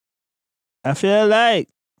I feel like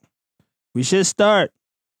we should start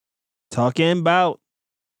talking about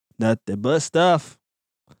nothing but stuff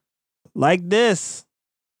like this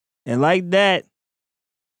and like that,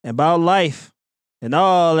 about life and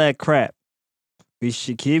all that crap. We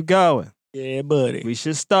should keep going. Yeah, buddy. We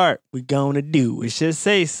should start. We gonna do We it. should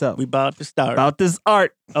say something We about to start. about this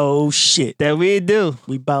art Oh shit. that we do.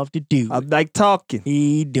 We about to do I'm it. like talking.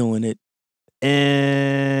 He doing it.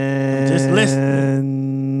 And just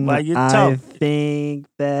listening while you're I talking. think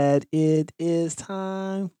that it is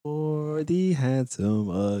time for the Handsome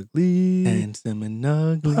Ugly Handsome and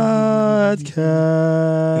ugly. podcast.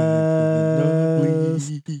 Handsome and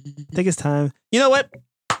ugly. I think it's time. You know what?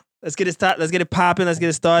 Let's get it started. Let's get it popping. Let's get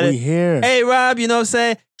it started. We here. Hey, Rob, you know what I'm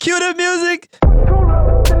saying? Cue the music.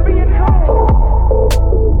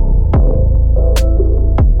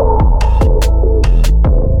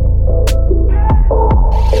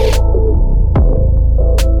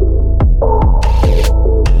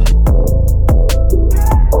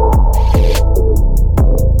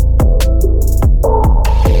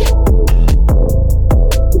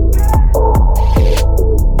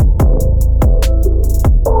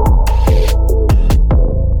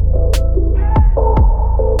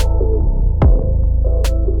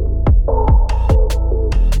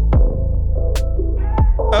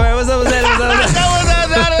 All right, what's up? What's that?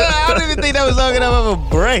 I don't even think that was long enough of a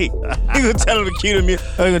break. You gonna tell him to cue the music?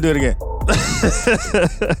 Oh, you gonna do it again?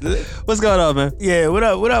 What's going on, man? Yeah, what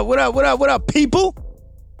up, people?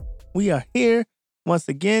 We are here once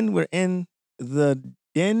again. We're in the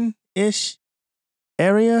den-ish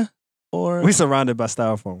area, or We surrounded by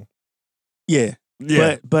styrofoam. yeah,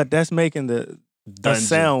 but that's making the Dungeon.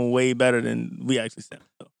 sound way better than we actually sound.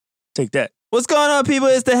 So take that. What's going on, people?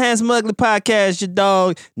 It's the Handsome Ugly podcast. Your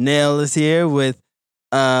dog Nell is here with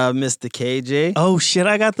Mr. KJ Oh shit,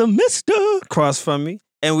 I got the Mister across from me,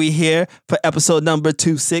 and we here for episode number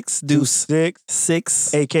 26, Deuce 6,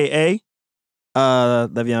 6. aka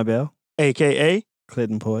Le'Veon Bell, aka,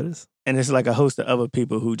 Clinton Portis. and it's like a host of other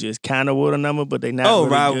people who just kind of wore the number, but they not. Oh,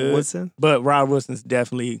 really Rob good. Woodson. But Rob Wilson's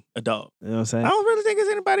definitely a dog. You know what I'm I saying? don't really think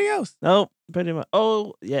it's anybody else. Nope, pretty much.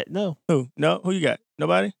 Oh, yeah, no, Who? No, who you got?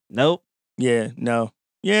 Nobody. nope. Yeah, no.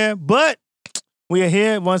 Yeah, but we are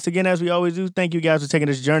here once again, as we always do. Thank you guys for taking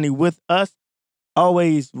this journey with us.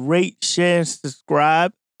 Always rate, share,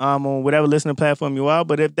 subscribe on whatever listening platform you are.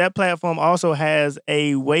 But if that platform also has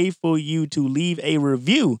a way for you to leave a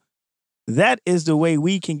review, that is the way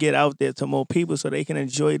we can get out there to more people so they can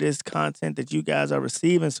enjoy this content that you guys are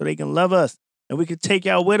receiving, so they can love us. And we can take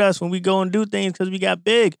y'all with us when we go and do things because we got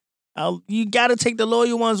big. You got to take the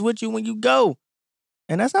loyal ones with you when you go.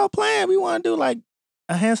 And that's our plan. We want to do like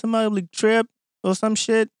a Handsome Ugly trip or some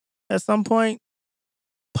shit at some point,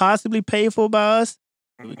 possibly paid for by us.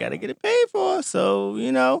 We got to get it paid for. So,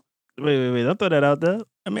 Wait. Don't throw that out there.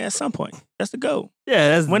 I mean, at some point, that's the goal. Yeah,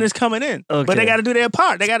 that's When it's coming in. But Okay. they got to do their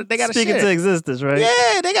part. They got to speaking share. to existence, right?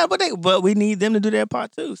 Yeah, they got, but we need them to do their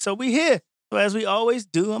part too. So we here. So as we always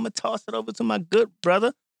do, I'm going to toss it over to my good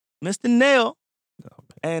brother, Mr. Nail.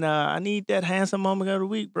 And I need that handsome moment of the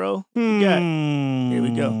week, bro. You got it. Here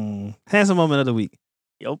we go. Handsome moment of the week.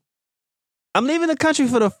 Yup. I'm leaving the country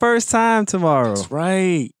for the first time tomorrow. That's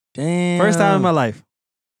right. Damn. First time in my life.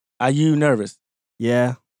 Are you nervous?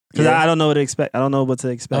 Yeah. Because Yeah. I don't know what to expect. I don't know what to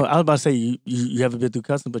expect. Oh, I was about to say you haven't been through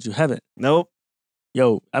customs, but you haven't. Nope.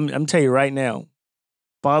 Yo, I'm telling you right now,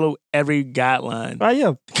 follow every guideline I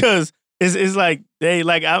am. because it's like they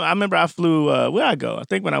like. I remember I flew. Where I go? I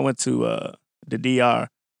think when I went to the DR,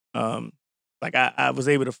 like I was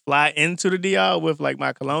able to fly into the DR with like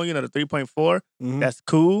my cologne, the 3.4. Mhm. That's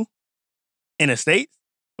cool in the States,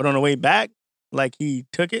 but on the way back, like he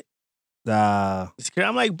took it.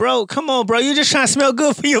 I'm like, bro, come on, bro. You just trying to smell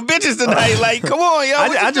good for your bitches tonight. Like, come on, yo.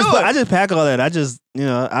 What you doing? I just pack all that. I just,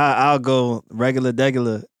 I'll go regular,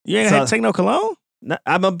 degular. You ain't have to take no cologne?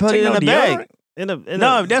 I'm going to put Take it in no a bag. deodorant?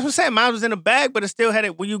 No, that's what I'm saying. Mine was in a bag, but it still had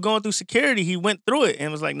it. When you going through security, he went through it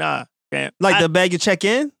and was like, nah, can't. Like the bag you check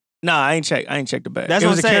in? Nah, I ain't checked the bag. That's it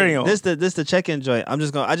what was I'm a saying. carry-on. This the check-in joint. I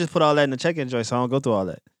just put all that in the check-in joint, so I don't go through all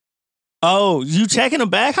that. Oh, you checking a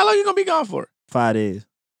bag? How long you gonna be gone for? 5 days.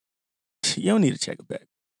 You don't need to check a bag.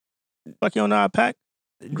 Fuck, you don't know how to pack?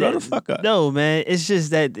 Grow the fuck up. No, man. It's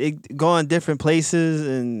just that it going different places,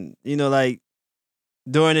 and like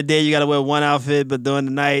during the day you gotta wear one outfit, but during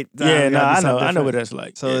the night, Yeah, you no, gotta do I know something what different. that's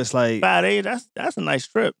like. So Yeah. it's like 5 days. That's a nice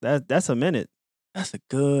trip. that's a minute. That's a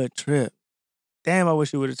good trip. Damn, I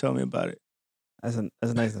wish you would have told me about it. That's a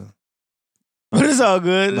nice one. But it's all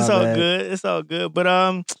good. It's My all bad. good. It's all good.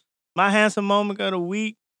 But my handsome moment of the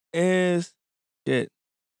week is shit.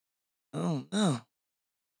 I don't know.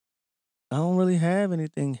 I don't really have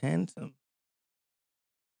anything handsome.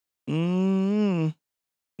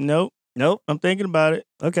 Nope. Nope. I'm thinking about it.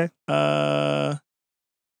 Okay. I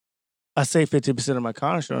save 50% of my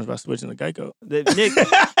car insurance by switching to Geico. Nick,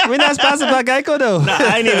 we're not sponsored by Geico though. Nah,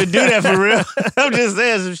 I ain't even do that for real. I'm just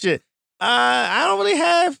saying some shit. I don't really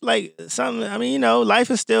have like something. I mean,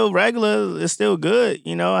 life is still regular. It's still good.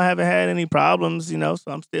 I haven't had any problems. So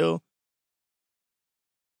I'm still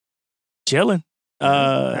chilling.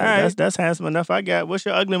 All right. That's handsome enough. I got. What's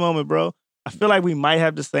your ugly moment, bro? I feel like we might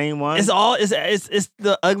have the same one. It's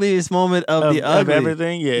the ugliest moment of the ugly. Of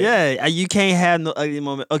everything. Yeah. Yeah. You can't have no ugly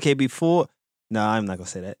moment. Okay, before. No, I'm not gonna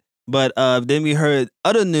say that. But then we heard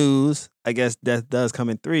other news. I guess that does come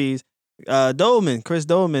in threes. Chris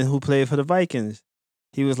Dolman, who played for the Vikings,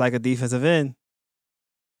 he was like a defensive end,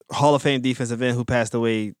 Hall of Fame defensive end who passed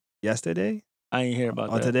away yesterday. I ain't hear about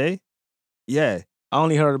or that. Today. Yeah. I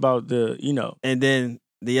only heard about the. And then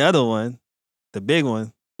the other one, the big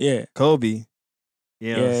one. Yeah. Kobe.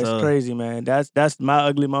 It's crazy, man. That's my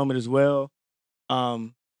ugly moment as well.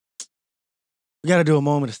 We gotta do a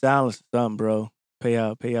moment of silence or something, bro. Pay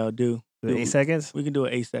out due. 8 seconds? We can do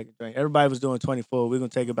an 8-second drink. Everybody was doing 24. We're gonna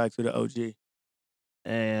take it back to the OG.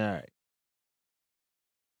 All right.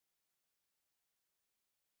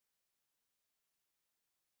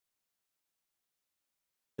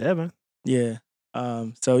 Yeah, man. Yeah.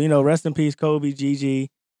 So rest in peace, Kobe,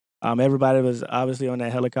 Gigi. Everybody was obviously on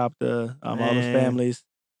that helicopter. All his families.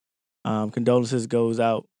 Condolences goes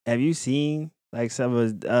out. Have you seen like some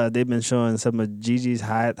of they've been showing some of Gigi's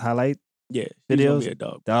highlight? Yeah, videos. Gonna be a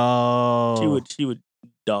dog. Dog. She would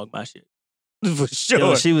dog my shit for sure.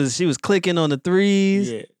 Yo, she was clicking on the threes.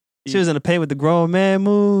 Yeah. She was in the paint with the grown man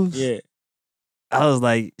moves. Yeah. I was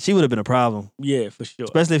like, she would have been a problem. Yeah, for sure.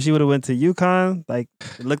 Especially if she would have went to UConn. Like,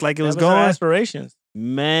 it looked like it was going. Her aspirations.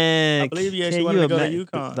 Man, I believe she wanted to go to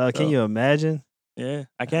UConn. Can you imagine? Yeah,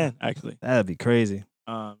 I can actually. That'd be crazy.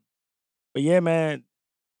 But yeah, man,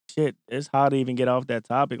 shit, it's hard to even get off that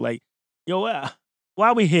topic. Like, yo,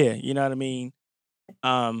 why we here? You know what I mean?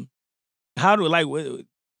 How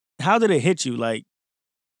did it hit you? Like,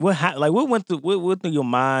 what went through your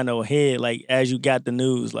mind or head? Like, as you got the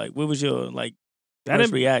news, like, what was your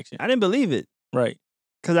first reaction? I didn't believe it. Right.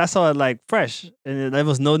 Because I saw it like fresh and there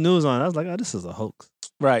was no news on it. I was like, oh, this is a hoax.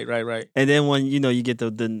 Right. And then when, you get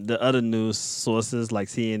the other news sources like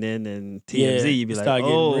CNN and TMZ, you be like,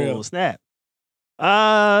 oh, snap.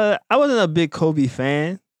 I wasn't a big Kobe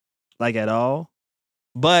fan, like at all.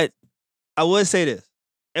 But I would say this,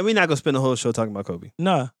 and we're not going to spend the whole show talking about Kobe.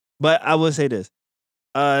 No. But I would say this.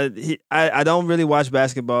 I don't really watch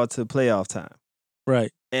basketball to playoff time.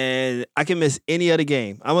 Right. And I can miss any other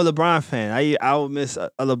game. I'm a LeBron fan. I will miss a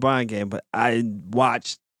LeBron game, but I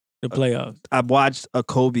watched the playoffs. I watched a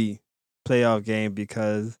Kobe playoff game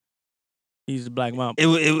because he's a Black Mamba.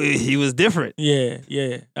 He was different. Yeah,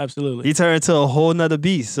 absolutely. He turned into a whole nother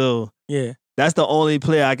beast. So yeah, that's the only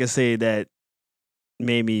player I can say that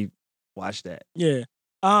made me watch that. Yeah.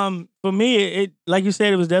 For me, it like you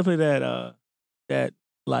said, it was definitely that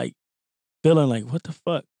like feeling like what the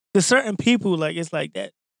fuck. There's certain people like it's like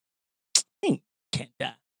that. Can't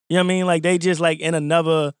die. You know what I mean? Like they just like in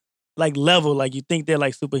another like level. Like you think they're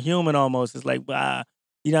like superhuman almost. It's like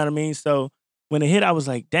you know what I mean? So when it hit, I was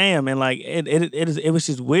like, damn, and like it was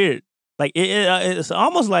just weird. Like it's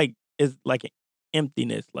almost like it's like an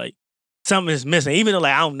emptiness. Like something is missing. Even though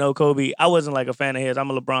like I don't know Kobe, I wasn't like a fan of his. I'm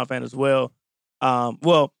a LeBron fan as well. I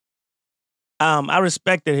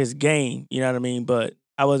respected his game. You know what I mean? But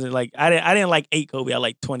I wasn't like I didn't like 8 Kobe. I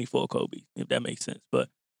like 24 Kobe, if that makes sense. But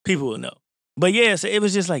people will know. But yeah, so it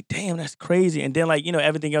was just like, damn, that's crazy. And then like,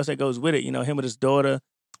 everything else that goes with it, him with his daughter.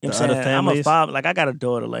 You know what I'm saying? I'm a father. Like I got a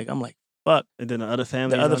daughter. Like I'm like, fuck. And then the other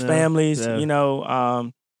families. Yeah.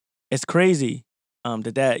 It's crazy.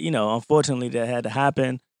 That unfortunately that had to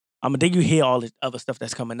happen. Then you hear all this other stuff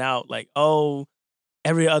that's coming out, like, oh,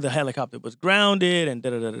 every other helicopter was grounded and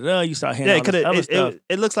da-da-da-da-da. You start hearing all this other stuff.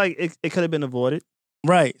 It looks like it could have been avoided.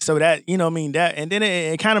 Right. So that, that, and then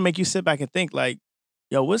it kind of make you sit back and think like,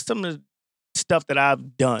 yo, what's some of the stuff that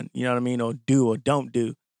I've done, you know what I mean, or do or don't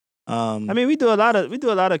do. We do a lot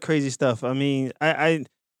of crazy stuff. I mean,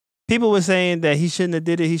 people were saying that he shouldn't have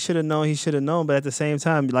did it, he should have known, but at the same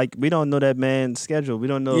time, like we don't know that man's schedule. We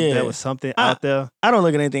don't know if there was something out there. I don't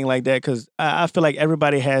look at anything like that because I feel like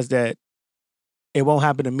everybody has that it won't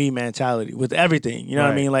happen to me mentality with everything. You know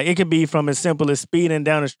what I mean? Like it could be from as simple as speeding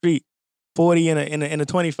down the street, 40 in a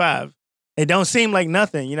 25. It don't seem like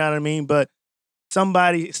nothing, you know what I mean? But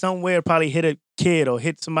somebody somewhere probably hit a kid or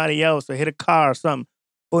hit somebody else or hit a car or something,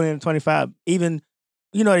 40 in a 25. Even,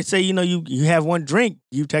 they say, you have one drink,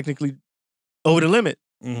 you technically over the limit.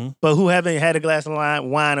 but who haven't had a glass of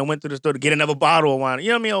wine and went to the store to get another bottle of wine? You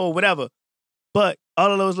know what I mean, or whatever. But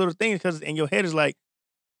all of those little things, because in your head is like,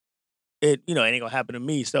 it ain't gonna happen to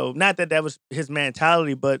me. So not that was his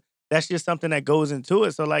mentality, but that's just something that goes into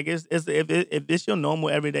it. So like, if it's your normal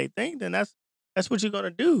everyday thing, then that's what you're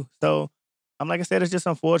gonna do. So like I said, it's just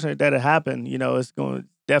unfortunate that it happened. It's going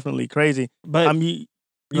definitely crazy. But you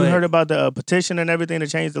heard about the petition and everything to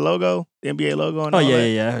change the logo, the NBA logo, and all that?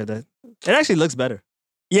 Yeah, I heard that. It actually looks better.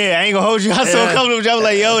 Yeah, I ain't gonna hold you. I saw a couple of them. I was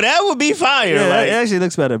like, yo, that would be fire. Yeah, like, it actually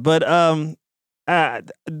looks better. But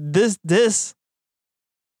this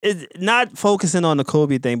is not focusing on the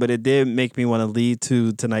Kobe thing, but it did make me want to lead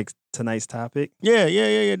to tonight's topic. Yeah,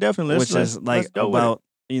 definitely. Which is like about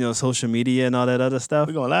social media and all that other stuff.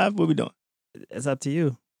 We going live? What we doing? It's up to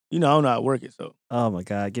you. I don't know how to work it, so. Oh my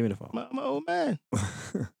God, give me the phone. I'm an old man.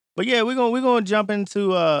 But yeah, we're gonna jump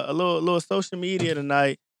into a little social media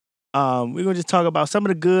tonight. We're gonna just talk about some of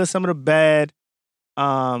the good, some of the bad,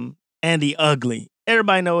 and the ugly.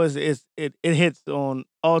 Everybody knows it hits on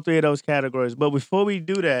all three of those categories. But before we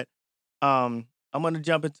do that, I'm gonna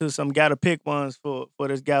jump into some gotta pick ones for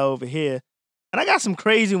this guy over here. And I got some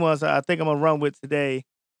crazy ones I think I'm gonna run with today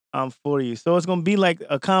for you. So it's gonna be like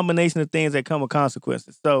a combination of things that come with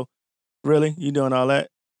consequences. So really, you doing all that?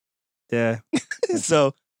 Yeah.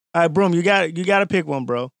 So all right, Broom, you gotta pick one,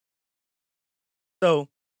 bro. So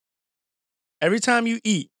every time you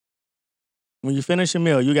eat, when you finish your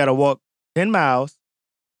meal, you gotta walk 10 miles,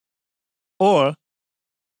 or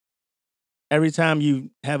every time you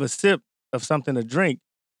have a sip of something to drink,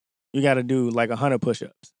 you got to do like 100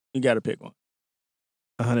 push-ups. You got to pick one.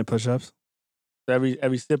 100 push-ups? So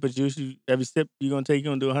every sip of juice, every sip you're going to take,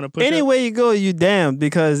 you're going to do 100 push-ups? Anywhere you go, you damned,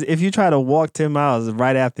 because if you try to walk 10 miles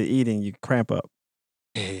right after eating, you cramp up.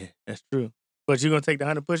 Yeah, that's true. But you're going to take the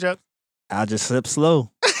 100 push-ups? I'll just slip slow.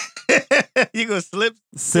 You're going to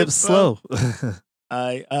sip slow.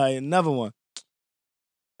 Another one.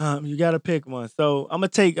 You gotta pick one. So I'm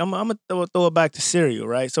gonna throw it back to cereal,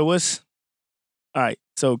 right? So all right,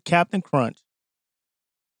 so Captain Crunch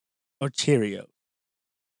or Cheerios?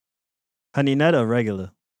 Honey Nut or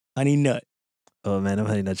regular? Honey Nut. Oh man, them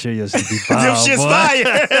Honey Nut Cheerios should be bomb. Them shit's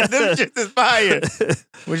fire. Them shit is fire.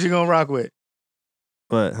 What you gonna rock with?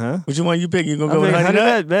 What, huh? Which one you pick? You gonna go with Honey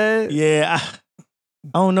Nut? Man. Yeah,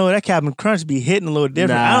 I don't know. That Captain Crunch be hitting a little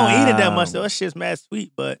different. Nah. I don't eat it that much though. That shit's mad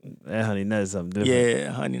sweet, but that Honey Nut is something different.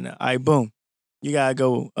 Yeah, Honey Nut. All right, boom. You gotta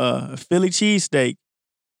go Philly cheesesteak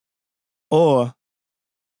or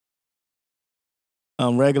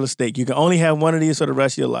regular steak. You can only have one of these for the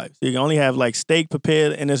rest of your life. So you can only have like steak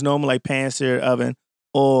prepared in this normal like pan-seared oven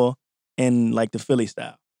or in like the Philly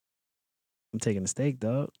style. I'm taking the steak,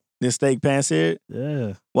 dog. The steak pan-seared?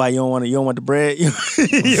 Yeah. Why you don't want the bread? You don't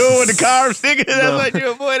want the carbs, nigga? That's what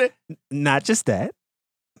you avoided? Not just that.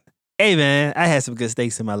 Hey man, I had some good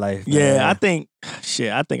steaks in my life. Man. Yeah, I think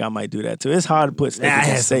I might do that too. It's hard to put steak I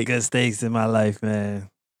had steak. some good steaks in my life, man.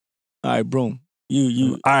 All right, Broom.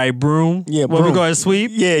 You. All right, Broom. Yeah, Broom. What we going to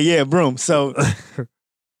sweep? Yeah, Broom. So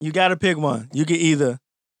you got to pick one. You can either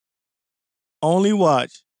only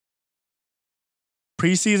watch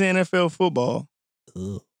preseason NFL football.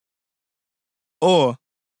 Ugh. Or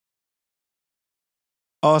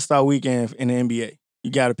All-Star Weekend in the NBA.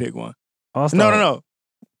 You got to pick one. All-Star. No.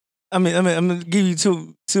 I'm gonna give you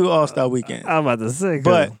two All-Star Weekends. I'm about to say,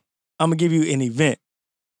 but I'm gonna give you an event.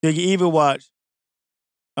 So you can either watch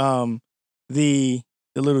the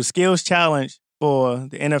little skills challenge for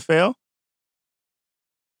the NFL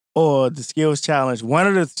or the skills challenge, one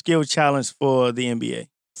of the skills challenge for the NBA.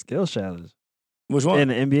 Skills challenge. Which one? In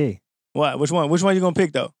the NBA. What? Which one? Which one you gonna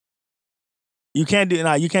pick though? You can't do the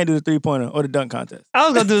 3-pointer or the dunk contest. I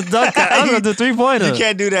was gonna do the dunk. I was gonna do 3-pointer. You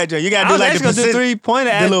can't do that joint. You gotta do like the 3-pointer,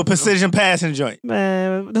 the little precision passing joint.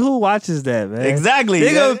 Man, who watches that, man? Exactly.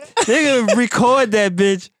 They gonna record that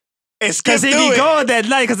bitch. Because he be going that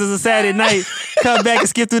night because it's a Saturday night. Come back and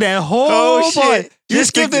skip through that whole shit. You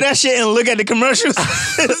skip through that shit and look at the commercials.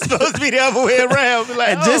 It's supposed to be the other way around.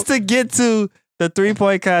 Like, just to get to the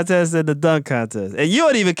 3-point contest and the dunk contest, and you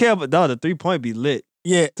don't even care, but the 3-point be lit.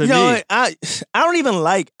 Yeah, to me. I don't even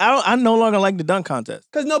like. I no longer like the dunk contest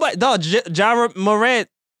because nobody. Ja Morant,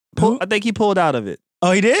 I think he pulled out of it.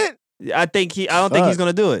 Oh, he did. I don't think he's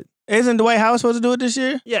gonna do it. Isn't Dwight Howard supposed to do it this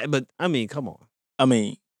year? Yeah, but I mean, come on. I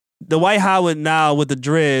mean, the Dwight Howard now with the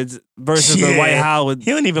dreads versus the Dwight Howard. He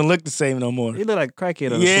don't even look the same no more. He look like a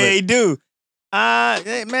crackhead on the slip. He do.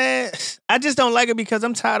 Man, I just don't like it because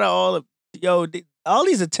I'm tired of all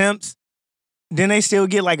these attempts. Then they still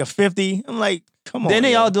get like a 50. I'm like, come on. Then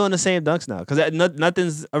they all doing the same dunks now because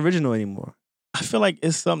nothing's original anymore. I feel like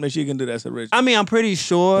it's something that you can do that's original. I mean, I'm pretty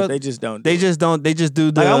sure But they just don't. they just don't. They just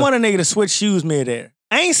do the. Like, I want a nigga to switch shoes midair.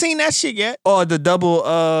 I ain't seen that shit yet. or the double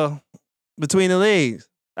between the legs.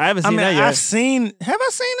 I haven't seen that yet. Have I seen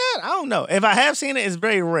that? I don't know. If I have seen it, it's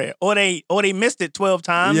very rare. Or they missed it 12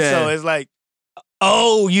 times. Yeah. So it's like,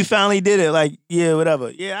 oh, you finally did it. Like, yeah, whatever.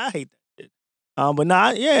 Yeah, I hate that shit. But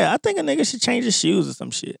nah, yeah, I think a nigga should change his shoes or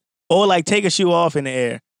some shit. Or like take a shoe off in the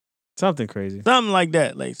air. Something crazy. Something like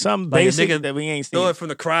that. Like something Like a basic nigga that we ain't Throw seen. it from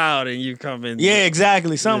the crowd and you come in. Yeah,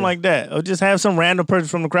 exactly. Something Yeah. like that. Or just have some random person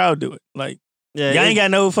from the crowd do it. Like, Yeah, y'all ain't got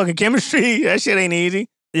no fucking chemistry. That shit ain't easy.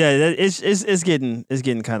 Yeah, it's getting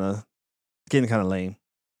kind of lame.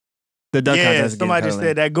 The dunk contest is getting somebody kinda just lame.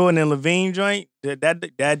 said that Gordon and Levine joint.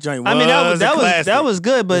 That joint was I mean, that a was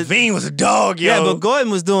good, but Levine was a dog, yo. yeah, but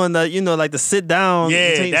Gordon was doing the like the sit down.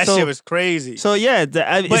 Yeah, between- that so, shit was crazy. So yeah,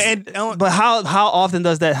 but how often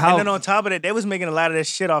does that? How And then on top of that, they was making a lot of that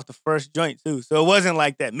shit off the first joint too. So it wasn't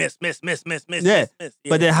like that miss. Yeah. Miss.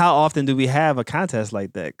 But then how often do we have a contest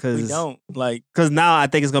like that? we don't like. Because now I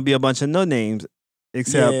think it's gonna be a bunch of no names,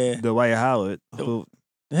 except Yeah. Dwight Howard. Who,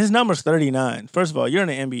 His number's 39. First of all, you're in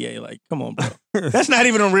the NBA. Like, come on, bro. That's not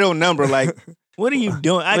even a real number. Like, what are you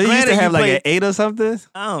doing? but he used to have like an 8 or something.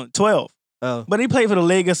 12. Oh But he played for the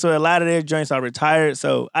Lakers, so a lot of their joints are retired.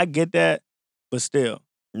 So I get that, but still,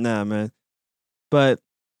 nah, man. But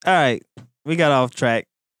all right, we got off track.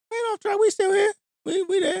 we ain't off track. We still here.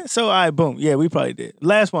 We there. So all right, boom. Yeah, we probably did.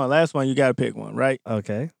 Last one. You got to pick one, right?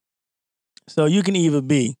 Okay. So you can either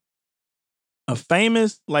be a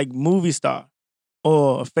famous like movie star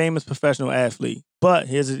or a famous professional athlete. But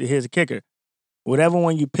here's a kicker. Whatever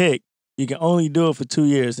one you pick, you can only do it for 2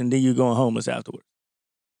 years and then you're going homeless afterwards.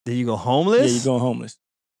 Did you go homeless? Yeah, you're going homeless.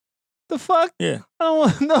 The fuck? Yeah. I don't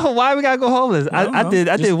want to know why we gotta go homeless. I don't I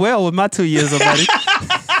know. did well with my 2 years already.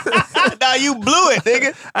 Nah, you blew it,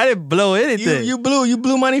 nigga. I didn't blow anything. You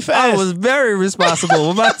blew money fast. I was very responsible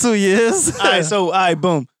with my 2 years. All right,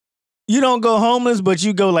 boom. You don't go homeless, but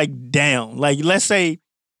you go like down. Like, let's say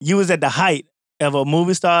you was at the height of a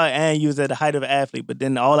movie star and you was at the height of an athlete, but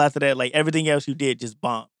then all after that, like everything else you did just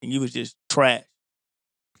bombed and you was just trash.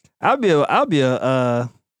 I'll be a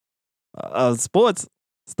sports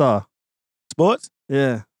star. Sports?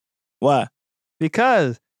 Yeah. Why?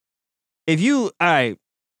 Because if you're a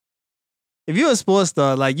sports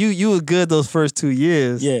star, like you were good those first 2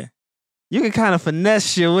 years. Yeah. You can kind of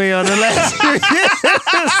finesse your way on the last 2 years.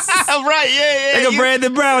 Right, yeah. Like a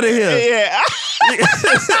Brandon Brown in here. Yeah. You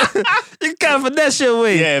can kind of finesse your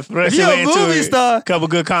way. Yeah, If you're a movie star couple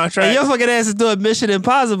good and contracts. your fucking ass is doing Mission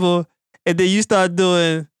Impossible, and then you start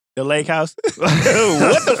doing The Lake House.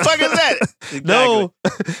 What the fuck is that? no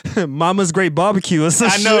Mama's Great Barbecue or some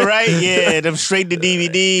I know, shit. right? Yeah, them straight to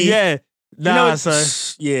DVD. Yeah. Nah, You know,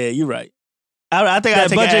 son. Yeah, you're right. I think I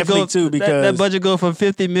take an athlete too because that budget go from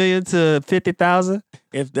 50 million to 50,000.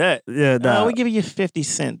 if that, Yeah, nah. we giving you 50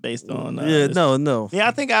 cents based on. yeah, this. no. Yeah,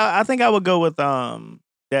 I think I would go with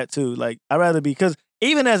that too. Like I'd rather be because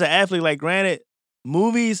even as an athlete, like granted,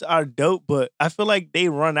 movies are dope, but I feel like they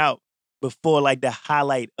run out before like the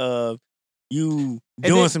highlight of you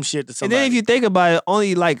doing then- some shit to And somebody. then if you think about it,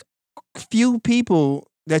 only like few people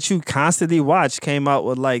that you constantly watch came out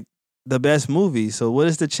with like the best movies. So what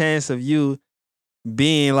is the chance of you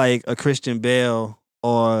being like a Christian Bale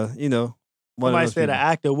or one Somebody of those said an people?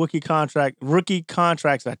 actor rookie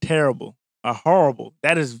contracts are terrible, are horrible.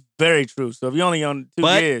 That is very true. So if you're only on 2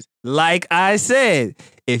 But- years, Like I said,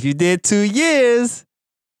 if you did 2 years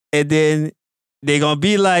and then they're gonna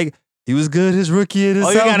be like, he was good his rookie and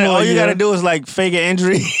his sophomore all you year. gotta do is like fake an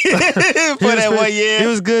injury for He was that pretty- 1 year. He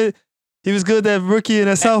was good. He was good that rookie and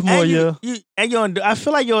that sophomore year. I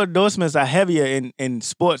feel like your endorsements are heavier in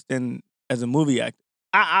sports than as a movie actor.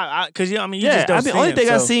 Because you just don't the see only them, thing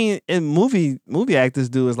I've so- seen in movie actors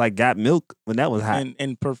do is like got milk when that was hot.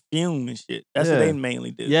 and perfume and shit. That's Yeah. what they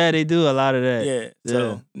mainly do. Yeah, they do a lot of that. Yeah.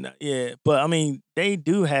 So yeah, but I mean, they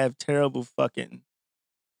do have terrible fucking.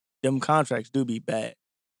 Them contracts do be bad,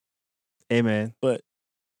 Hey man,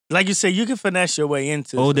 like you said. You can finesse your way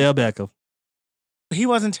into. Odell Beckham. He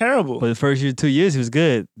wasn't terrible. For the first 2 years, he was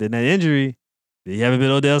good. Then that injury, he haven't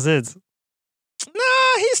been Odell since.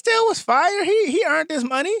 Nah, he still was fire. He earned his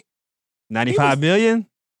money. 95 million,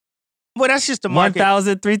 Well, that's just the market.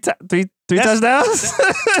 1,000, three That's- touchdowns.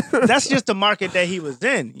 That's just the market that he was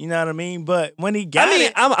in. You know what I mean? But when he got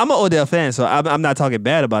it, I'm an Odell fan, so I'm not talking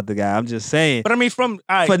bad about the guy. I'm just saying. but I mean, from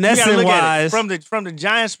all right, you gotta Finessing look at it. wise- from the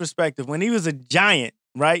Giants' perspective, when he was a Giant,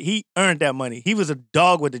 right? He earned that money. He was a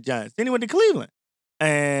dog with the Giants. Then he went to Cleveland,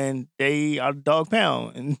 and they are dog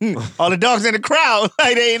pound, and all the dogs in the crowd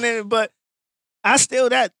like they ain't in it. But I still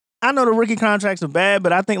that I know the rookie contracts are bad,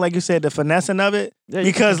 but I think, like you said, the finessing of it, Yeah,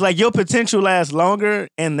 because like your potential lasts longer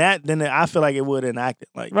in that than I feel like it would in acting.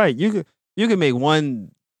 Like, right, you could make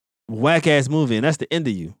one whack ass movie and that's the end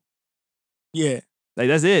of you. yeah, Like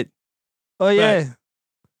that's it. Oh yeah, Facts.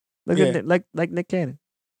 look Yeah. at like Nick Cannon.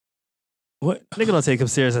 what? Nigga don't take him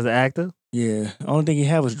serious as an actor, Yeah, only thing he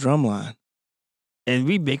had was Drumline. and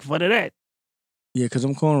we make fun of that. Yeah, because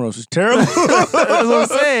them cornrows was terrible. That's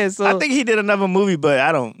what I'm saying. So I think he did another movie, but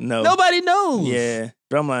I don't know. nobody knows. Yeah,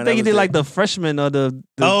 Drumline. I think he that did was like it. the freshman or the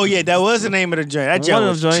Oh yeah, that was the name of the joint. That One joint of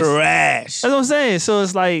was them joints. trash. That's what I'm saying. So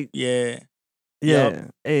it's like, Yeah, yeah,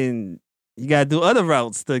 Yup. and you gotta do other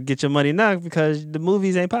routes to get your money now because the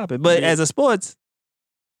movies ain't popping. But Yeah. as a sports,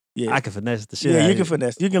 yeah. I can finesse the shit. Yeah, out you of can it.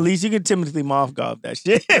 finesse. You can at least you can Timothy Mothgolf that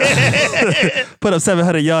shit. Put up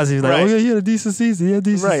 700 yards. And he's like, Right. oh yeah, he had a decent season. He had a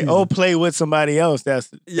decent Right. season. Or play with somebody else that's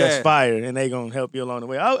Yeah. fire, and they gonna help you along the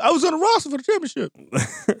way. I was on the roster for the championship.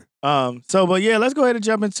 But yeah, let's go ahead and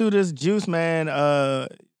jump into this juice, man.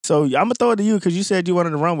 So I'm gonna throw it to you because you said you wanted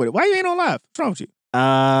to run with it. Why you ain't on live? What's wrong with you?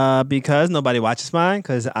 Because nobody watches mine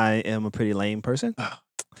because I am a pretty lame person.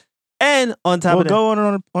 And on top Well, of that,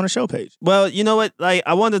 go on a show page. well, you know what? Like,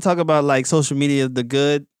 I wanted to talk about like social media, the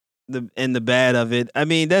good, and the bad of it. I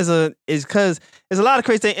mean, it's because there's a lot of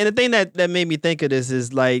crazy things. And the thing that made me think of this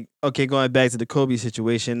is like, okay, going back to the Kobe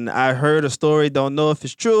situation. I heard a story, don't know if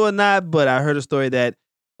it's true or not, but I heard a story that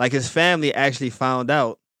like his family actually found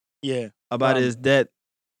out Yeah. about his death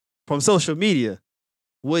from social media,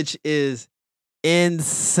 which is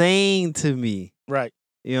insane to me. Right.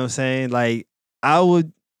 You know what I'm saying? Like, I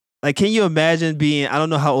would, like, can you imagine being, I don't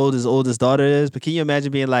know how old his oldest daughter is, but can you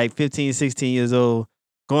imagine being like 15, 16 years old,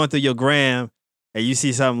 going through your gram, and you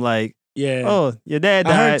see something like, Yeah. oh, your dad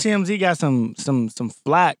I heard died. TMZ got some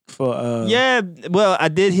flack for Yeah, well, I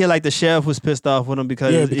did hear like the sheriff was pissed off with him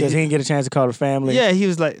because, he didn't get a chance to call the family. yeah, he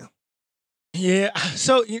was like, Yeah,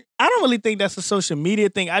 so I don't really think that's a social media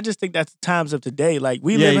thing. I just think that's the times of today. Like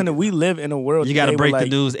we Yeah, live in a world. you got to today break where, the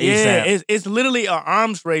like, news ASAP. Yeah, it's literally an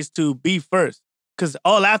arms race to be first. Because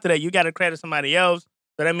all after that, you got to credit somebody else.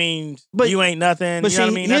 So that means you ain't nothing. But you know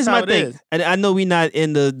see, what I mean? here's That's how my it thing. is. And I know we not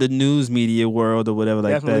in the news media world or whatever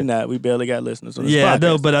like Definitely that. not. We barely got listeners on this Yeah, I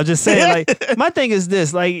know, podcast. but I'm just saying, like, my thing is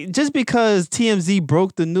this: like, just because TMZ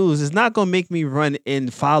broke the news is not gonna make me run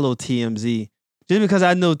and follow TMZ. Just because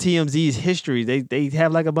I know TMZ's history, they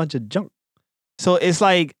have like a bunch of junk. So it's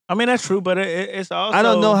like, I mean, that's true, but it's also I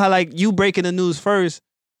don't know how like you breaking the news first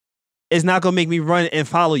is not gonna make me run and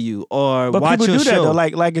follow you or But watch people your do show. that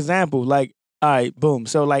though. Like example, like all right, boom.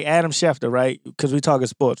 So like Adam Schefter, right? Because we talking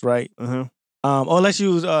sports, right? Uh-huh. Or let's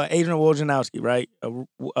use Adrian Wojnarowski, right?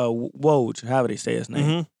 Woj, however they say his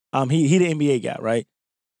name. Mhm. He the NBA guy, right?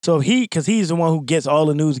 So because he's the one who gets all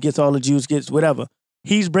the news, gets all the juice, gets whatever.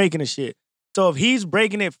 He's breaking the shit. So if he's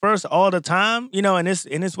breaking it first all the time, you know, in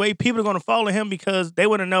this way, people are gonna follow him because they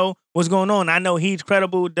want to know what's going on. I know he's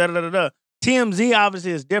credible. Da da da da. TMZ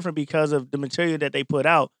obviously is different because of the material that they put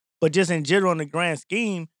out, but just in general, in the grand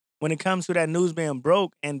scheme, when it comes to that news being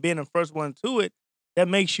broke and being the first one to it, that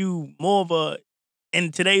makes you more of a,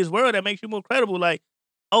 in today's world, that makes you more credible. Like,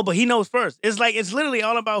 oh, but he knows first. It's like, it's literally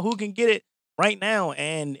all about who can get it right now,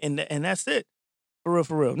 and that's it. For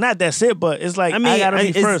real. Not that's it, but it's like, I gotta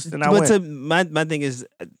be first, and I win. My thing is,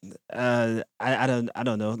 I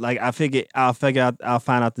don't know. Like I'll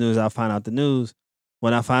find out the news.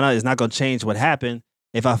 When I find out, it's not gonna change what happened.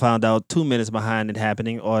 If I found out 2 minutes behind it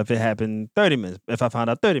happening, or if it happened 30 minutes, if I found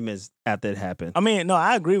out 30 minutes after it happened. I mean, no,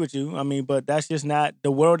 I agree with you. I mean, but that's just not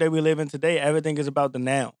the world that we live in today. Everything is about the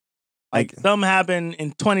now. Like something happened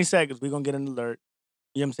in 20 seconds, we're gonna get an alert.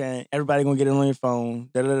 You know what I'm saying? Everybody gonna get it on your phone.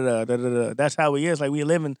 Da da da da da da. That's how it is. Like we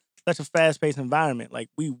live in such a fast paced environment. Like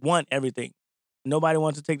we want everything. Nobody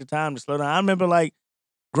wants to take the time to slow down. I remember like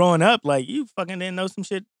growing up, like you fucking didn't know some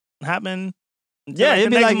shit happened. Yeah, it'd the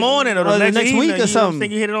be next like morning or the next week evening, or you know, something.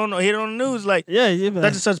 think you hit it on the news, like Yeah, you'd be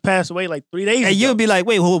such and such passed away like 3 days ago. and you'd be like,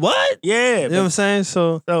 wait, what? Yeah, You know what I'm saying?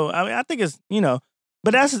 So I mean, I think it's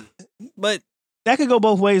but but that could go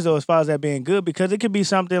both ways though, as far as that being good, because it could be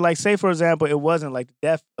something like, say for example, it wasn't like the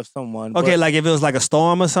death of someone. okay, but, like if it was like a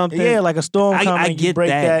storm or something. yeah, like a storm I coming, you get break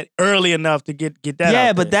that. that early enough to get that. Yeah,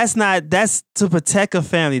 out but there. that's to protect a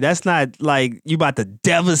family. That's not like you about to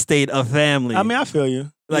devastate a family. I mean, I feel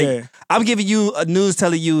you. Like, yeah, I'm giving you a news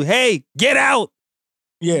telling you, hey, get out.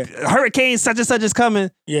 yeah, Hurricane such and such is coming.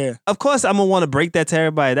 yeah. Of course, I'm gonna want to break that to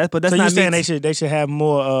everybody. But that's So not you're saying me. they should have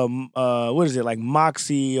more what is it, like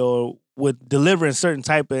moxie, or with delivering certain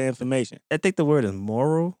type of information. I think the word is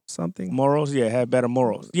moral something. Morals, yeah, have better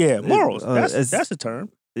morals. Yeah, morals. That's a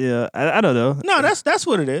term. Yeah, I don't know. No, that's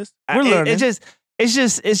what it is. We're learning. It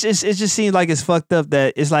it just seems like it's fucked up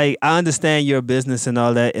that it's like I understand your business and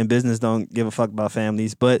all that, and business don't give a fuck about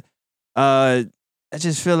families, but I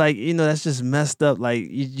just feel like that's just messed up. Like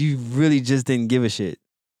you really just didn't give a shit.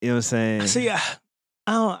 You know what I'm saying? See, I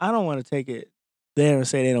don't want to take it there and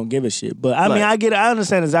say they don't give a shit, but I mean I get it. I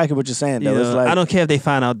understand exactly what you're saying though. It's like I don't care if they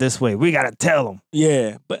find out this way. We gotta tell them.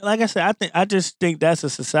 Yeah, but like I said, I just think that's a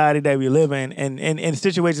society that we live in, and in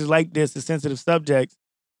situations like this, the sensitive subjects,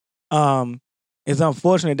 it's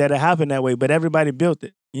unfortunate that it happened that way. But everybody built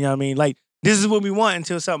it. You know what I mean? Like this is what we want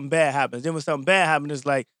until something bad happens. Then when something bad happens, it's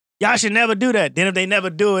like y'all should never do that. Then if they never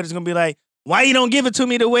do it, it's gonna be like, why you don't give it to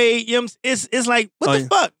me the way it's like what the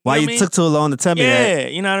fuck? Why you took too long to tell me that? Yeah,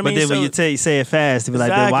 you know what I mean. But then when you say it fast, you be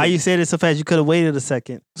like, why you said it so fast? You could have waited a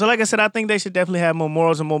second. So like I said, I think they should definitely have more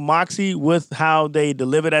morals and more moxie with how they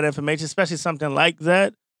deliver that information, especially something like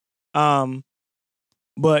that. But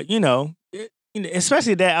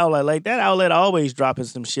especially that outlet, like that outlet always dropping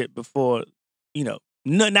some shit before,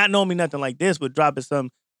 not normally nothing like this, but dropping some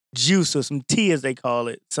juice or some tea as they call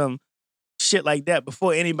it, some shit like that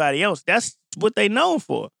before anybody else. That's what they known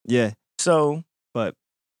for. Yeah. So, but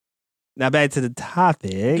now back to the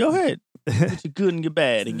topic. Go ahead. Get your good and your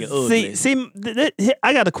bad and your ugly.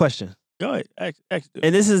 I got a question. Go ahead. Ask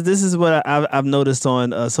and this is what I've noticed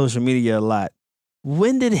on social media a lot.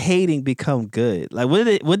 When did hating become good? Like,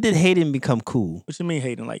 when did hating become cool? What you mean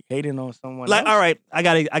hating? Like hating on someone? Like, else? all right, I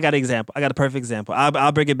got an example. I got a perfect example.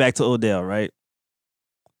 I'll bring it back to Odell, right?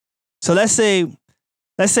 So let's say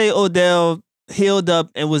Odell healed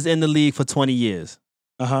up and was in the league for 20 years.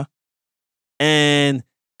 And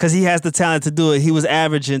because he has the talent to do it, he was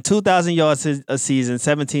averaging 2,000 yards a season,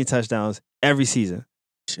 17 touchdowns every season.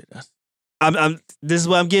 Shit, this is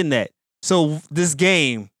what I'm getting at. So this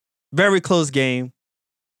game, very close game,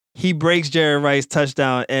 he breaks Jerry Rice's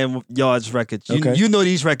touchdown and yards records. You know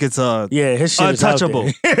these records are his shit untouchable.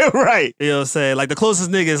 Is out there. Right. You know what I'm saying? Like the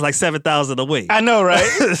closest nigga is like 7,000 away. I know, right?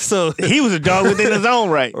 So he was a dog within his own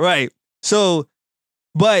right. Right. So,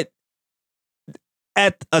 but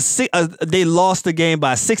at they lost the game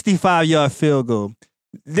by a 65-yard field goal.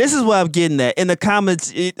 This is what I'm getting at. In the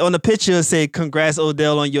comments, on the picture, it say, "Congrats,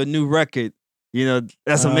 Odell, on your new record.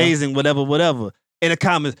 That's amazing, whatever. In the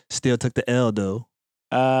comments, still took the L, though.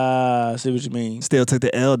 I see what you mean. Still took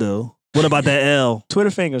the L, though. What about that L?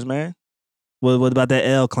 Twitter fingers, man. What about that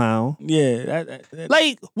L, clown? Yeah.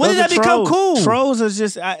 Like, when did that become cool? Trolls are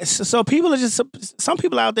just, so people are just, some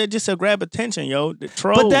people out there just to grab attention, yo. The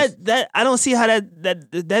trolls. But that I don't see how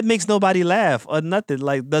that makes nobody laugh or nothing.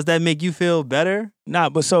 Like, does that make you feel better? Nah,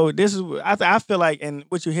 but so this is, I feel like, and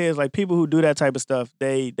what you hear is like people who do that type of stuff,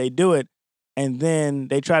 they do it and then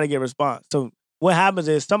they try to get a response. So what happens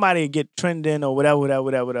is somebody get trending or whatever.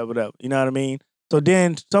 You know what I mean? So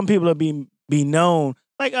then some people will be known.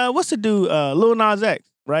 Like, what's the dude, Lil Nas X,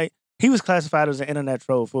 right? He was classified as an internet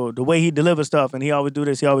troll for the way he delivers stuff, and he always do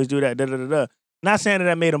this, he always do that, da-da-da-da. Not saying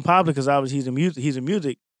that made him popular, because obviously he's a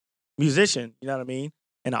musician, you know what I mean?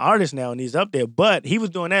 And an artist now, and he's up there. But he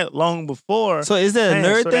was doing that long before. So is that a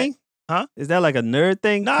nerd thing? Huh? Is that like a nerd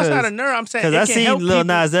thing? No, it's not a nerd. I'm saying because I seen Lil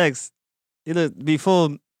Nas Nas X. He looked before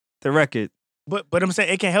the record. But I'm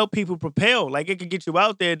saying it can help people propel. Like, it can get you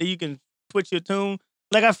out there, that you can switch your tune.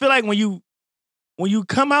 Like, I feel like when you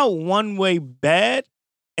come out one way bad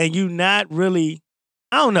and you not really,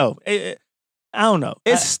 I don't know. I don't know.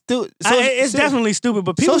 It's stupid. It's definitely stupid,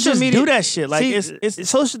 but people just media, do that shit. Like, it's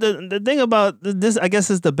social. The thing about this, I guess,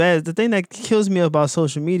 is the bad. The thing that kills me about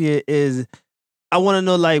social media is I want to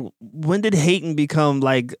know, like, when did hating become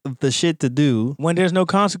like the shit to do? When there's no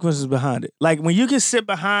consequences behind it. Like, when you can sit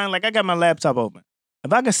behind, like, I got my laptop open.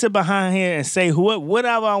 If I can sit behind here and say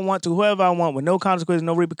whatever I want to whoever I want with no consequences,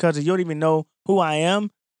 no repercussions, you don't even know who I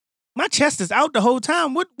am, my chest is out the whole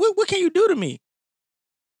time. What can you do to me?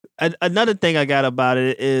 Another thing I got about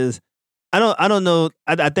it is I don't know.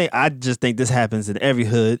 I just think this happens in every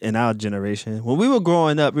hood in our generation. When we were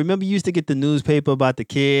growing up, remember you used to get the newspaper about the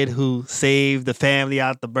kid who saved the family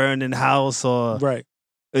out the burning house, or right,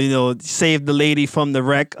 saved the lady from the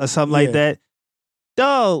wreck or something like that.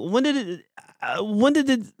 Dog, when did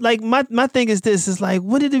it like my thing is this is like,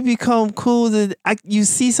 when did it become cool that you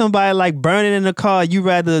see somebody like burning in a car, you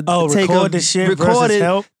rather record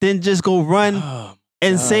it than just go run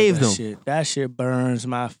and save them. That shit burns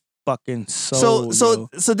my fucking soul.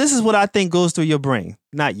 So this is what I think goes through your brain.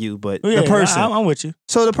 Not you, but the person. I'm with you.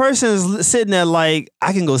 So the person is sitting there like,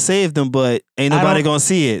 I can go save them, but ain't nobody gonna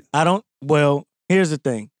see it. Well, here's the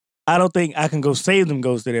thing. I don't think I can go save them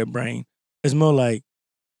goes to their brain. It's more like,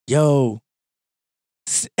 yo,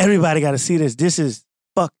 everybody got to see this. This is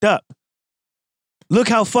fucked up. Look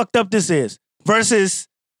how fucked up this is. Versus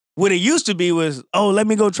what it used to be was, oh, let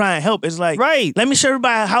me go try and help. It's like, Right. let me show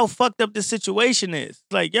everybody how fucked up this situation is. It's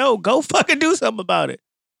like, yo, go fucking do something about it.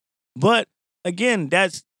 But again,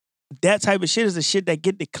 that type of shit is the shit that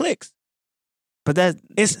get the clicks. But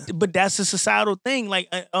that's a societal thing.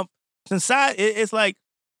 Like society, it's like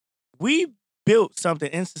we built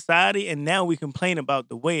something in society, and now we complain about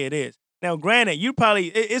the way it is. Now, granted,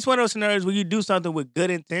 it's one of those scenarios where you do something with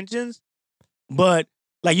good intentions, but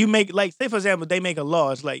like you make, like, say for example, they make a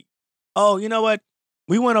law. It's like, oh, you know what?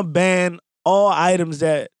 We want to ban all items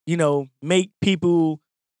that, make people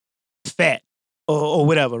fat or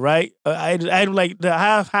whatever, right? I like the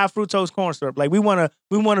high fructose corn syrup. Like we want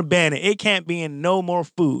to ban it. It can't be in no more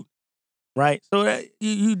food, right? So that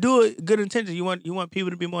you do it good intentions. You want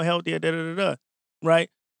people to be more healthier, right?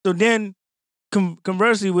 So then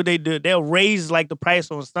conversely, what they do, they'll raise like the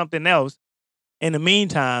price on something else in the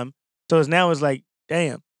meantime. So it's like,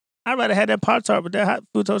 damn, I'd rather have that Pop-Tart with that high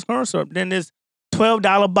fructose corn syrup than this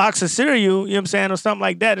 $12 box of cereal, you know what I'm saying, or something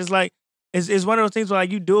like that. It's like, it's one of those things where like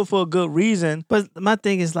you do it for a good reason. But my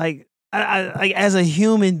thing is like, I like as a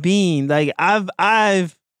human being, like I've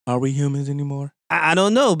Are we humans anymore? I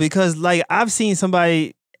don't know, because like I've seen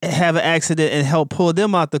somebody have an accident and help pull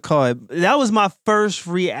them out the car. That was my first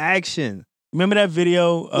reaction. Remember that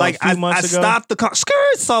video like a few months ago? I stopped the car,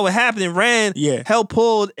 saw what happened, and ran, yeah, helped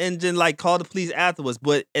pulled, and then like called the police afterwards.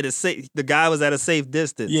 But the guy was at a safe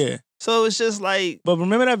distance. Yeah. So it's just like. But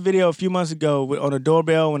remember that video a few months ago on the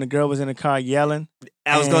doorbell when the girl was in the car yelling?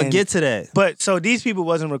 I was gonna get to that. But so these people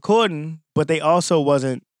wasn't recording, but they also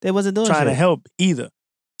wasn't doing trying to shit. help either.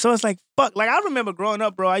 So it's like, fuck. Like I remember growing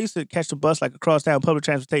up, bro, I used to catch the bus like across town, public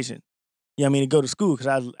transportation. You know what I mean? To go to school,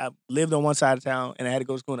 because I lived on one side of town and I had to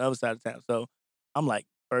go to school on the other side of town. So I'm like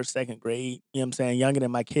first, second grade, you know what I'm saying? Younger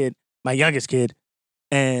than my youngest kid.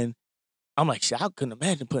 And I'm like, shit, I couldn't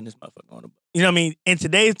imagine putting this motherfucker on the bus. You know what I mean? In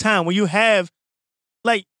today's time, when you have,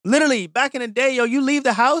 like, literally back in the day, yo, you leave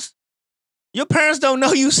the house, your parents don't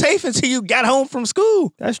know you safe until you got home from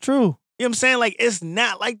school. That's true. You know what I'm saying? Like, it's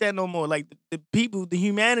not like that no more. Like, the people, the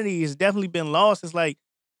humanity has definitely been lost. It's like,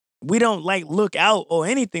 we don't like look out or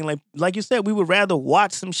anything. Like you said, we would rather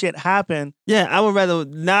watch some shit happen. Yeah, I would rather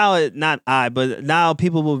but now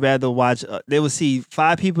people would rather watch. They would see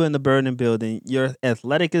 5 people in the burning building. You're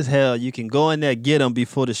athletic as hell. You can go in there, get them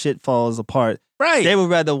before the shit falls apart. Right. They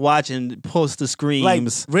would rather watch and post the screams. Like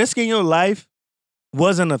risking your life it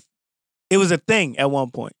was a thing at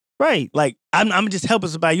one point. Right. Like I'm just helping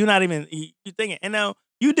somebody. You're not even you thinking. And now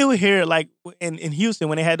you do it here, like in Houston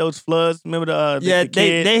when they had those floods. Remember the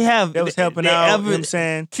kid they was helping out. You know what I'm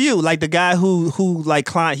saying? Few, like the guy who like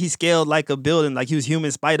climbed, he scaled like a building, like he was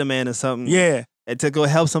human Spider-Man or something. Yeah, and to go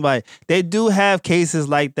help somebody. They do have cases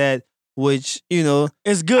like that, which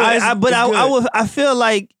it's good. I feel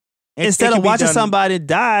like instead of watching somebody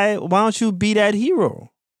die, why don't you be that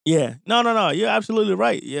hero? Yeah, no. You're absolutely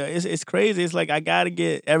right. Yeah, it's crazy. It's like I gotta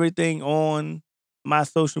get everything on my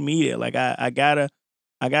social media. Like I gotta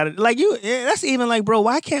like you. That's even like, bro.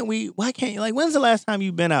 Why can't you? Like, when's the last time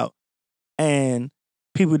you've been out and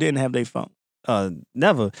people didn't have their phone?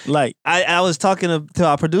 Never. Like I was talking to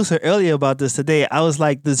our producer earlier about this today. I was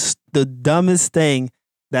like, the dumbest thing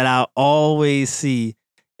that I always see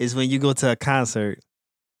is when you go to a concert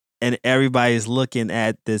and everybody's looking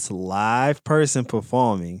at this live person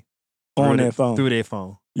performing on their phone. Through their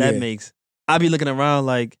phone. That makes I be looking around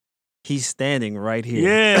like he's standing right here.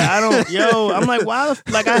 Yeah, I don't. I'm like, why?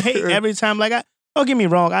 Like, I hate every time. Like, don't get me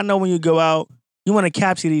wrong. I know when you go out, you want to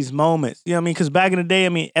capture these moments. You know what I mean? Because back in the day, I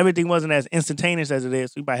mean, everything wasn't as instantaneous as it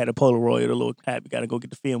is. So you probably had a Polaroid or a little tab. You got to go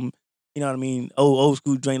get the film. You know what I mean? Old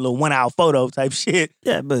school joint, little 1 hour photo type shit.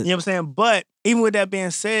 Yeah, but you know what I'm saying? But even with that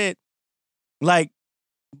being said, like,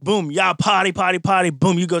 boom, y'all party.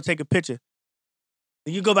 Boom, you go take a picture.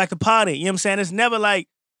 Then you go back to party. You know what I'm saying? It's never like,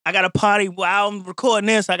 I got to party while I'm recording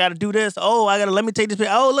this. I got to do this. Oh, let me take this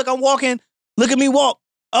picture. Oh, look, I'm walking. Look at me walk.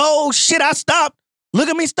 Oh, shit, I stopped. Look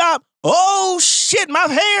at me stop. Oh, shit, my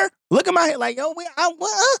hair. Look at my hair. Like, yo,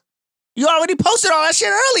 what? You already posted all that shit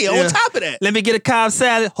earlier on top of that. Let me get a Cobb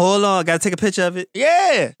salad. Hold on. Got to take a picture of it.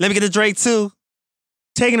 Yeah. Let me get a Drake too.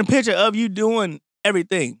 Taking a picture of you doing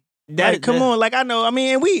everything. Come on, like I know. I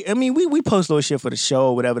mean, we post little shit for the show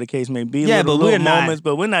or whatever the case may be. Yeah, but we're moments,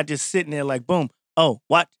 but we're not just sitting there like, boom. Oh,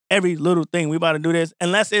 watch every little thing. We about to do this,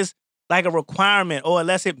 unless it's like a requirement or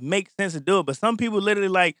unless it makes sense to do it. But some people literally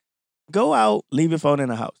like go out, leave your phone in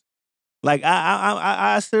the house. Like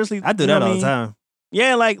I seriously, I do that all the time.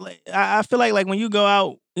 Yeah, like I feel like when you go out,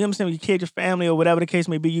 you know what I'm saying, with your kid, your family, or whatever the case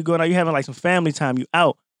may be, you going out, you having like some family time, you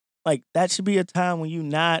out. Like that should be a time when you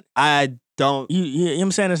not. I don't. You know what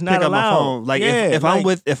I'm saying? It's not pick allowed. Up my phone. Like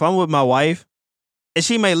if I'm with my wife, and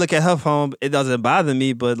she may look at her phone. It doesn't bother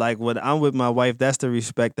me, but like when I'm with my wife, that's the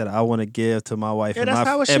respect that I want to give to my wife Yeah, that's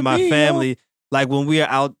how it should and my be, family. yo. Like when we are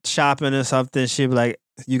out shopping or something, she'll be like,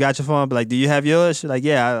 "You got your phone?" I'll be like, "Do you have yours?" She's like,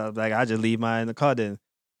 "Yeah." I just leave mine in the car then.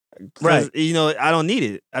 'Cause, Right. You know, I don't need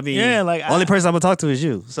it. I mean, Yeah, like only person I'm gonna talk to is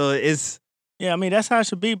you. So it's Yeah, I mean, that's how it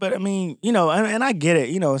should be. But I mean, you know, and I get it.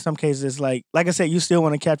 You know, in some cases, it's like I said, you still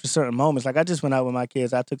want to capture certain moments. Like I just went out with my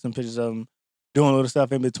kids. I took some pictures of them doing little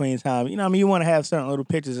stuff in between time. You know, I mean, you want to have certain little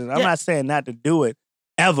pictures. And I'm Yeah. not saying not to do it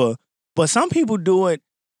ever, but some people do it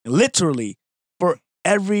literally for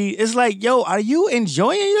every. It's like, yo, are you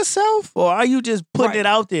enjoying yourself or are you just putting Right. it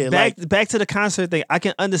out there? back to the concert thing. I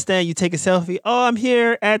can understand you take a selfie. Oh, I'm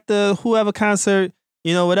here at the whoever concert.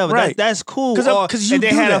 You know, whatever. Right. That's cool. 'Cause you and they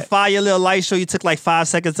do had a that. fire little light show. You took like 5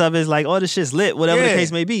 seconds of it. It's like, oh, this shit's lit. Whatever the Yeah.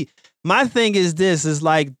 case may be. My thing is this: is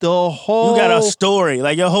like the whole you got a story.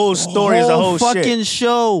 Like your whole story is a whole fucking shit.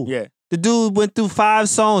 show. Yeah. The dude went through 5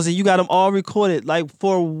 songs and you got them all recorded. Like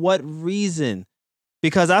for what reason?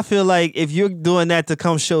 Because I feel like if you're doing that to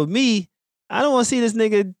come show me, I don't want to see this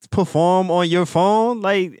nigga perform on your phone.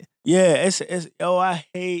 Like, Yeah, it's I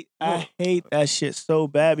hate that shit so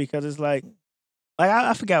bad because it's like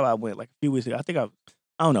I forgot where I went like a few weeks ago.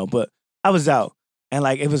 I don't know, but I was out and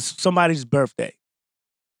like it was somebody's birthday,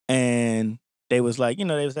 and they was like, you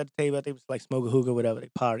know, they was at the table, they was like smoking hookah, whatever, they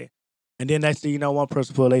partying, and then next thing you know, one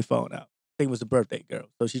person pulled their phone out. I think it was the birthday girl,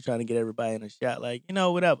 so she's trying to get everybody in a shot, like, you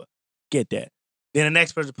know, whatever, get that. Then the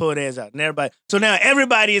next person pulled theirs out, and everybody. So now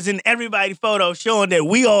everybody is in everybody's photo, showing that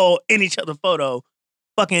we all in each other's photo,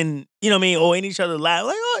 fucking, you know what I mean, or in each other's lives.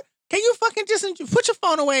 Like, oh, can you fucking just put your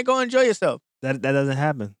phone away and go enjoy yourself? that doesn't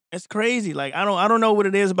happen. It's crazy. Like I don't know what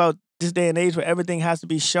it is about this day and age where everything has to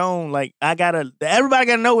be shown. Like everybody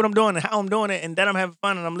gotta know what I'm doing and how I'm doing it, and that I'm having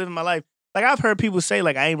fun and I'm living my life. Like I've heard people say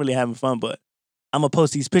like I ain't really having fun, but I'm gonna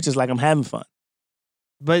post these pictures like I'm having fun.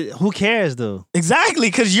 But who cares though? Exactly,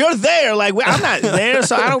 because you're there. Like I'm not there,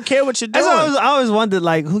 so I don't care what you're doing. That's I always wondered,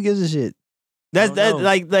 like, who gives a shit? That's I don't know.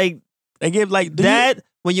 like They give like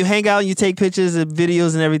when you hang out and you take pictures and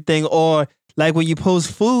videos and everything, or like when you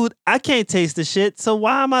post food, I can't taste the shit, so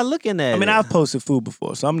why am I looking at it? I mean, I've posted food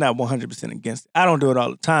before, so I'm not 100% against it. I don't do it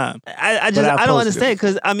all the time. I but I've don't posted understand it.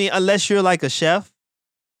 because I mean, unless you're like a chef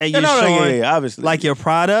and you're No, showing yeah, obviously. like your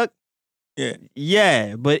product,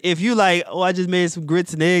 Yeah. But if you like, oh, I just made some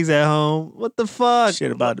grits and eggs at home, what the fuck?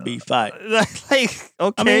 Shit about to be fire. like,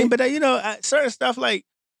 okay, I mean, but you know, certain stuff like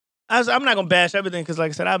I'm not gonna bash everything because,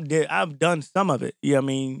 like I said, I've done some of it. You know what I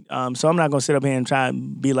mean? So I'm not gonna sit up here and try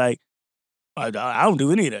and be like, I don't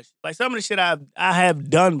do any of that shit. Like some of the shit I have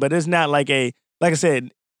done, but it's not like like I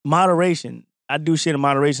said, moderation. I do shit in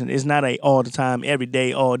moderation. It's not a all the time, every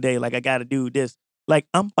day, all day. Like I gotta do this. Like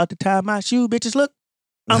I'm about to tie my shoe, bitches. Look,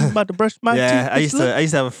 I'm about to brush my teeth. I used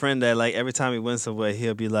bitches, to have a friend that like every time he went somewhere,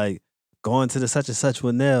 he'll be like, going to the such and such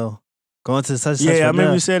with Nell. Going to such and such Yeah, I with remember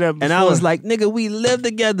Nell. you said that before. And I was like, nigga, we live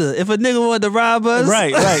together. If a nigga wanted to rob us,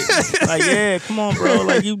 right. Like, yeah, come on, bro.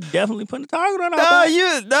 Like, you definitely putting a target on our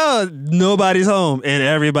back. nobody's home and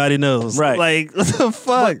everybody knows. Right. Like, what the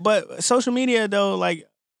fuck? But social media, though, like,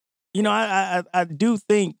 you know, I do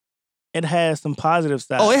think it has some positive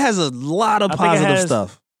stuff. Oh, it has a lot of I think it positive has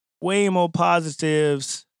stuff. way more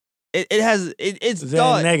positives It's than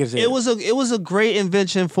dog, negatives. It was a great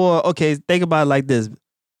invention for, okay, think about it like this.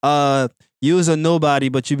 You was a nobody,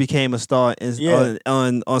 but you became a star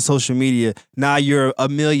on social media. Now you're a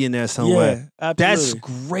millionaire somewhere. Yeah, That's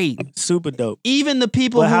absolutely. great. Super dope. Even the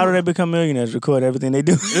people But how do they become millionaires? Record everything they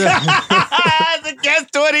do. It's a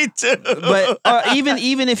catch-22. But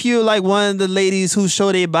even if you're like one of the ladies who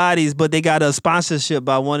show their bodies, but they got a sponsorship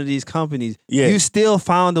by one of these companies, Yeah. you still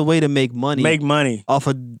found a way to make money. Make money. Off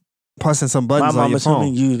of pressing some My buttons on your mama told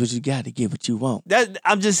phone. me use, but you got to get what you want. That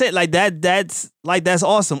I'm just saying, like that's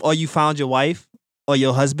awesome. Or you found your wife or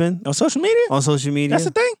your husband On social media? on social media. That's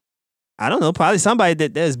the thing? I don't know. Probably somebody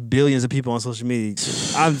that there's billions of people on social media.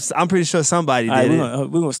 I'm pretty sure somebody All right, did we're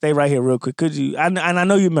it. gonna stay right here real quick. Could you? And I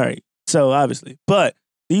know you're married, so obviously. But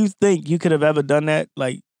do you think you could have ever done that?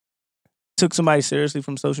 Like, took somebody seriously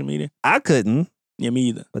from social media? I couldn't, Yeah, me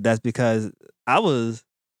either. but that's because I was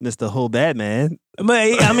Mr. Whole Bad Man.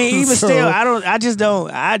 But I mean, even So- still, I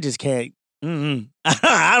just can't.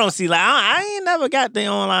 I don't see like I ain't never got the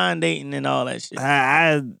online dating and all that shit.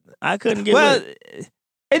 I couldn't get Well, with it.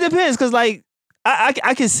 it depends because like I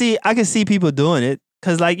can see people doing it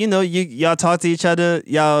because like you know y'all talk to each other,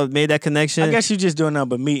 y'all made that connection. I guess you just doing nothing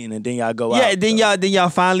but meeting and then y'all go out. Yeah, then so. y'all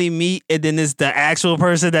finally meet and then it's the actual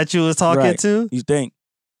person that you was talking Right. to. You think?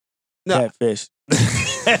 No. Catfish.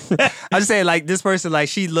 I'm just saying like this person like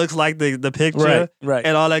she looks like the picture Right.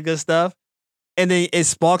 and all that good stuff. and then it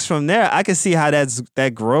sparks from there. I can see how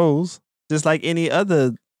that grows, just like any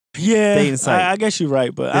other dating site. I guess you're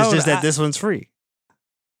right, but it's just that this one's free.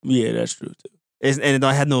 Yeah, that's true too. And it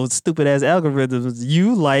don't have no stupid ass algorithms.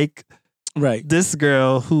 You like this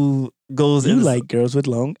girl who goes. You like girls with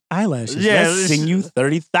long eyelashes. Yeah, let's sing you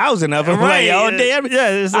 30,000 of them right all day.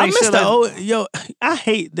 It's I like miss the old yo. I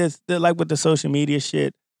hate this like with the social media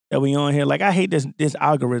shit that we on here. Like I hate this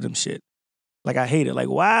algorithm shit. Like I hate it. Like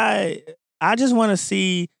why? I just want to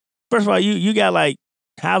see. First of all, you got like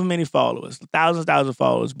however many followers, thousands of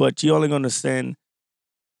followers, but you're only going to send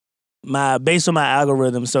based on my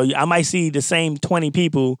algorithm. So I might see the same 20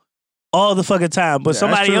 people all the fucking time, but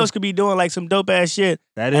somebody else could be doing like some dope ass shit,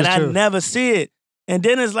 and I never see it. And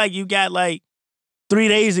then it's like you got like 3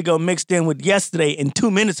 days ago mixed in with yesterday and 2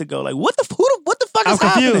 minutes ago. Like what the fuck is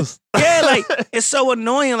happening? Confused. Yeah, like it's so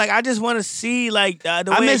annoying. Like I just want to see like the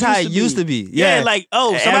way I miss how it used to be. Yeah, like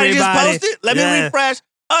somebody just posted. Let me refresh.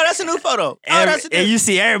 Oh, that's a new photo. And you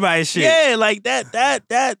see everybody's shit. Yeah, like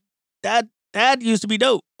that used to be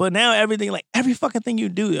dope. But now everything, like every fucking thing you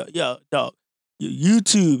do, yo, dog, your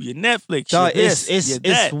YouTube, your Netflix, dog,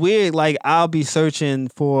 it's weird. Like I'll be searching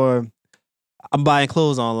for. I'm buying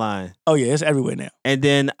clothes online. Oh yeah, it's everywhere now. And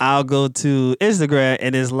then I'll go to Instagram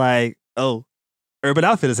and it's like, oh, Urban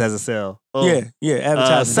Outfitters has a sale. Oh, yeah,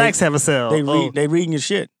 advertising. Saks have a sale. They reading your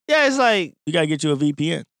shit. Yeah, it's like you gotta get you a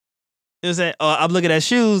VPN. It was like, I'm looking at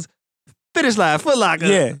shoes. Finish Line, Foot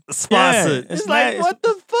Locker, sponsored. Yeah, it's like, what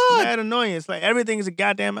the fuck? That annoying. It's like everything is a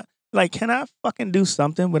goddamn. Like, can I fucking do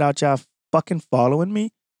something without y'all fucking following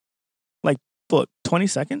me? Like for 20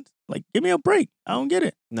 seconds? Like, give me a break. I don't get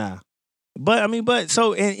it. Nah. But I mean,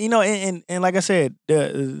 and like I said,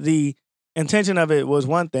 the intention of it was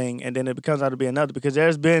one thing, and then it becomes out to be another because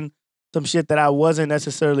there's been some shit that I wasn't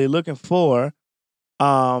necessarily looking for.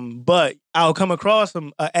 But I'll come across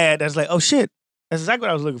an ad that's like, oh shit, that's exactly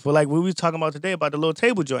what I was looking for. Like we were talking about today about the little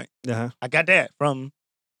table joint. Uh-huh. I got that from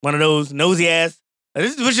one of those nosy ass.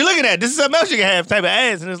 This is what you're looking at. This is something else you can have type of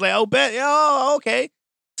ads. And it's like, oh, bet, yo, okay.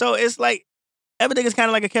 So it's like everything is kind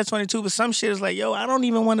of like a catch-22, but some shit is like, yo, I don't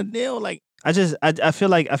even want to deal. Like I feel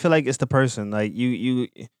like it's the person. Like you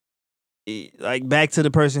like back to the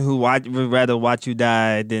person who would rather watch you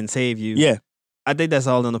die than save you. Yeah. I think that's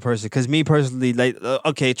all on the person. Because me personally, like,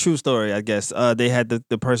 okay, true story, I guess. They had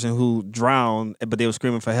the person who drowned, but they were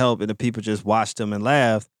screaming for help, and the people just watched them and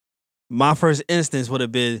laughed. My first instance would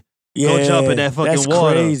have been, go jump in that fucking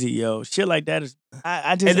water. That's crazy, yo. Shit like that is,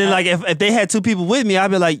 I just. And then, like, if they had two people with me, I'd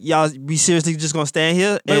be like, y'all be seriously just gonna stand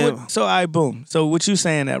here? So, all right, boom. So, what you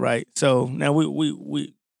saying that, right? So, now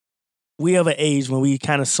we have an age when we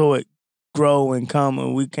kind of saw it grow and come,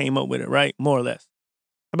 and we came up with it, right? More or less.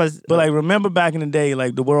 But like, remember back in the day,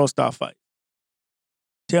 like the World Star Fight.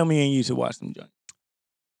 Tell me and you to watch them joints.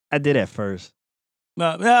 I did at first.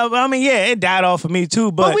 I mean, yeah, it died off of me too.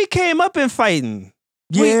 But we came up in fighting.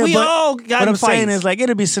 Yeah, we all got. What I'm fights. saying is, like,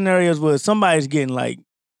 it'll be scenarios where somebody's getting like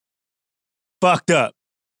fucked up,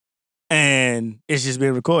 and it's just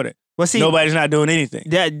being recorded. Well, see, nobody's not doing anything.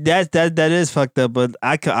 That is fucked up. But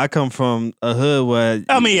I come from a hood where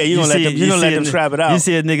I mean, yeah, you don't let them scrap it out. You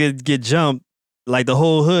see a nigga get jumped. Like the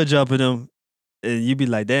whole hood jumping them, and you be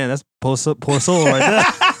like, "Damn, that's poor soul right there."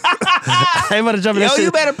 I ain't about to jump in that shit.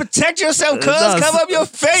 You better protect yourself, cuz. Come up your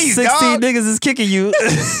face, 16 dog. niggas is kicking you.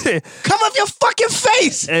 Come up your fucking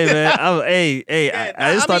face. Hey man,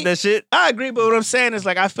 I just thought that shit. I agree, but what I'm saying is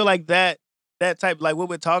like I feel like that type, like what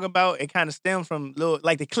we're talking about, it kind of stems from little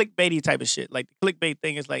like the clickbaity type of shit. Like the clickbait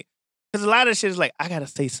thing is like, because a lot of shit is like I gotta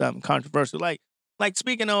say something controversial, like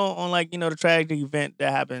speaking on like, you know, the tragic event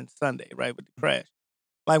that happened Sunday, right, with the crash.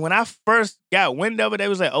 Like when I first got wind of it, they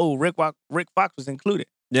was like, oh, Rick Fox was included.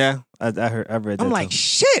 Yeah, I read that. I'm like,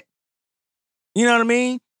 shit. You know what I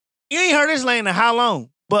mean? You ain't heard this lane in how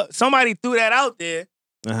long? But somebody threw that out there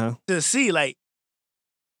to see, like,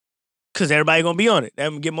 because everybody gonna be on it.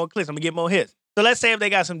 I'm gonna get more clicks. I'm gonna get more hits. So let's say if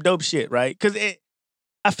they got some dope shit, right? Because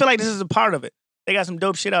I feel like this is a part of it. They got some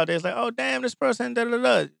dope shit out there. It's like, oh, damn, this person,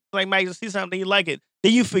 da-da-da. Like, Mike, you see something, you like it.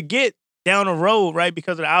 Then you forget down the road, right,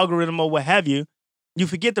 because of the algorithm or what have you, you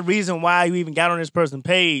forget the reason why you even got on this person's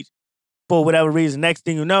page for whatever reason. Next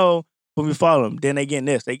thing you know, when we follow them, then they getting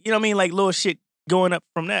this. Like, you know what I mean? Like, little shit going up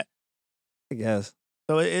from that. I guess.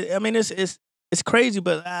 So, I mean, it's crazy,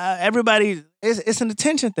 but everybody, it's an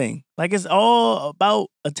attention thing. Like, it's all about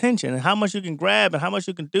attention and how much you can grab and how much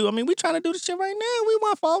you can do. I mean, we trying to do this shit right now. We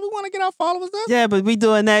want followers. We want to get our followers up. Yeah, but we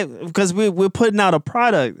doing that because we're putting out a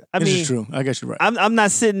product. This is true. I guess you're right. I'm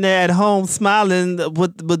not sitting there at home smiling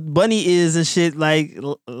with bunny ears and shit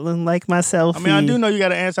like myself. I mean, I do know you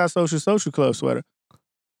got an anti-social social club sweater.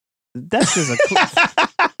 That's just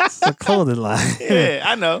a It's a clothing line. Yeah,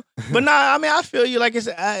 I know. But nah, I mean, I feel you. Like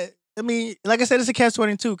I mean, like I said, it's a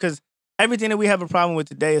catch-22 because everything that we have a problem with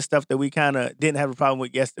today is stuff that we kind of didn't have a problem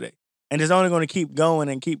with yesterday, and it's only going to keep going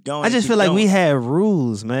and keep going. I just feel like we had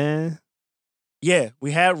rules, man. Yeah,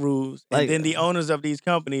 we had rules, and Like- then the owners of these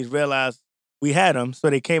companies realized we had them, so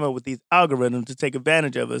they came up with these algorithms to take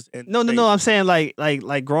advantage of us. And No. I'm saying like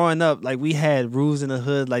growing up, like we had rules in the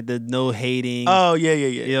hood, like the no hating. Oh yeah.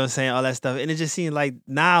 You know what I'm saying? All that stuff. And it just seemed like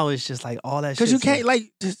now it's just like all that shit. Because you can't,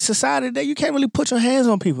 like, society today, you can't really put your hands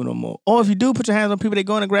on people no more. Or if you do put your hands on people, they're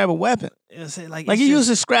going to grab a weapon. You know what I'm saying? Like Like, you used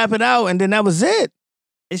to scrap it out, and then that was it.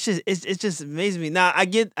 it's just amazing me. Now I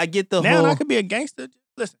get the Now whole I could be a gangster.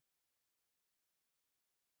 Listen.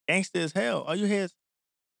 Gangster as hell. All you hear is,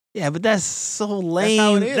 yeah, but that's so how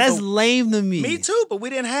lame. it is, That's but- lame to me. me too, but we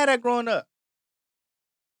didn't have that growing up.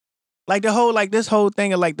 Like, this whole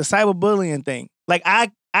thing of, like, the cyberbullying thing. Like,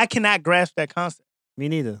 I cannot grasp that concept. Me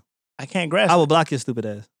neither. I can't grasp I it. will block your stupid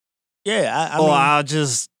ass. Yeah, I Or mean, I'll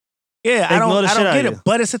just yeah, I ignore don't the shit out get of it. you.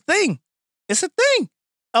 But it's a thing. It's a thing.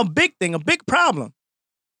 A big thing, a big problem.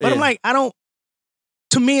 But I'm Yeah. like,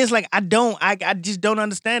 to me, it's like, I just don't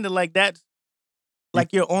understand it like that.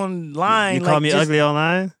 Like you're online. You call like, me just ugly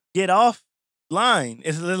online? get off line.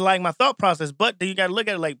 It's like my thought process. But then you got to look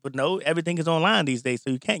at it like, but no, everything is online these days, so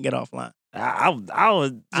you can't get offline. I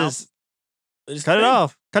would just It's cut the it thing.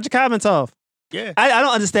 off. Cut your comments off. Yeah. I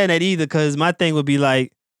don't understand that either because my thing would be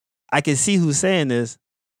like, I can see who's saying this.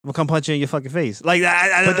 I'm gonna come punch you in your fucking face. Like,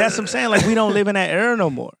 But that's what I'm saying. Like, we don't live in that era no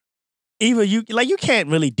more. Even you can't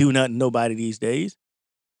really do nothing to nobody these days.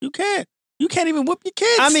 You can't. You can't even whoop your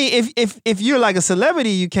kids. I mean, if you're like a celebrity,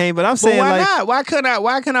 you can. But I'm but saying why like, not? Why couldn't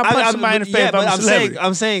I punch somebody in the face? Yeah, if but I'm a celebrity?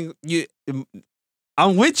 I'm saying you.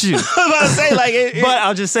 I'm with you. I was about to say, like, But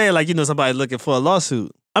I'm just saying, like, somebody looking for a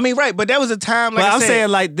lawsuit. I mean, right, but there was a time, like But I I'm said, saying,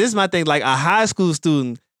 like, this is my thing. Like, a high school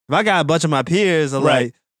student, if I got a bunch of my peers are Right.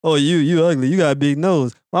 like, oh, you ugly, you got a big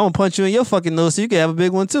nose. Well, I'm gonna punch you in your fucking nose so you can have a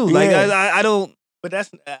big one too. Like, Yeah. I don't. but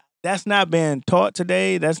that's not being taught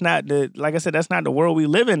today. That's not like I said, that's not the world we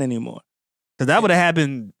live in anymore. Because that would have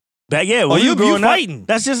happened. Back, yeah, Oh, when we you were growing up, fighting.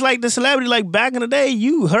 that's just like the celebrity. Like back in the day,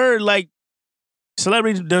 you heard like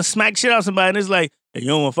celebrities just smack shit out somebody, and it's like, hey, you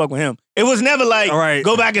don't want to fuck with him. It was never like, All right.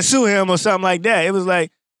 go back and sue him or something like that. It was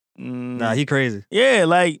like, Nah, he crazy. yeah,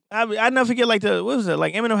 like I never forget like what was it?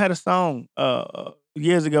 Like Eminem had a song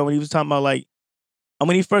years ago when he was talking about like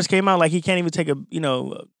when he first came out, like he can't even take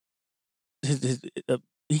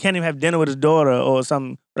he can't even have dinner with his daughter or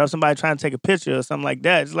something without somebody trying to take a picture or something like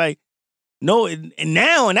that. It's like no, and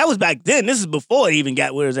now and that was back then. This is before it even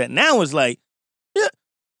got where it's at. Now it's like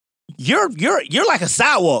you're like a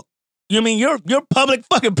sidewalk. You know what I mean you're public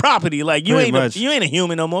fucking property. Like you Pretty ain't much. you ain't a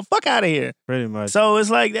human no more. Fuck out of here. Pretty much. So it's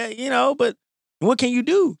like that, but what can you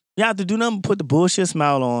do? You have to do nothing but put the bullshit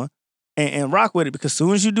smile on and rock with it because as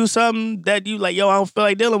soon as you do something that you like, yo, I don't feel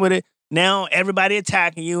like dealing with it, now everybody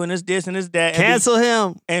attacking you and it's this and it's that. Cancel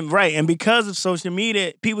him. And right. And because of social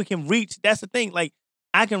media, people can reach. That's the thing. Like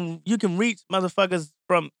you can reach motherfuckers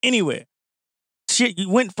from anywhere. Shit, you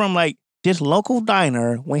went from like this local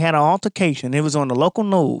diner, we had an altercation. It was on the local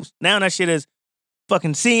news. Now that shit is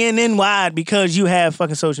fucking CNN wide because you have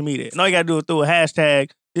fucking social media. And all you gotta do is throw a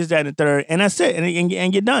hashtag, this, that, and the third, and that's it.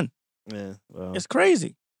 And you're done. Yeah. Well. It's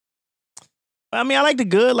crazy. I mean, I like the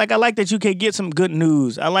good. Like, I like that you can get some good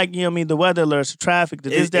news. I like, the weather alerts, the traffic, the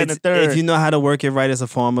this, that, and the third. If you know how to work it right, it's a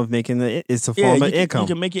form of making it's a form of income. You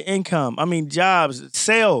can make your income. I mean, jobs,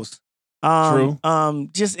 sales. True.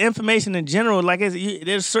 Just information in general. Like,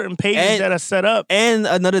 there's certain pages that are set up. And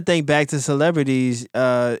another thing, back to celebrities,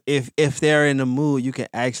 if they're in the mood, you can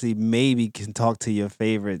actually can talk to your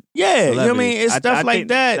favorite. Yeah, you know what I celebrity. mean? It's stuff I like think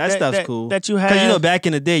that. That stuff's cool. That you have. Because back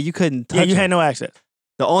in the day, you couldn't touch. Yeah, you them. had no access.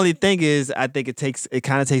 The only thing is, I think it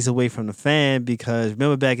kind of takes away from the fan because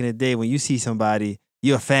remember back in the day when you see somebody,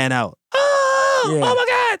 you're a fan out. Oh, Yeah. oh my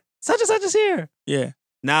God, such and such is here. Yeah.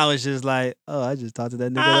 Now it's just like, oh, I just talked to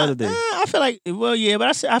that nigga the other day. I feel like, well, yeah,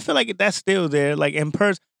 but I feel like that's still there. Like in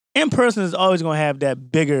person is always gonna have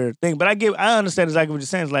that bigger thing. But I understand exactly what you're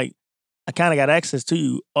saying. It's like I kind of got access to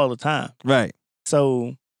you all the time, Right.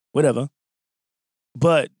 so whatever.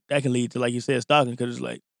 But that can lead to, like you said, stalking because it's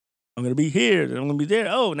like I'm gonna be here, then I'm gonna be there.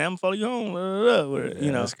 Oh, now I'm gonna follow you home. Blah, blah, blah,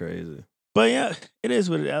 Yeah, that's crazy. But yeah, it is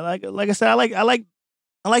what it is. Like I said, I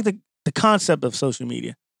like the concept of social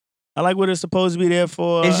media. I like what it's supposed to be there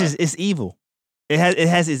for. It's evil. It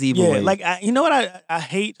has its evil. Yeah, ways. like you know what I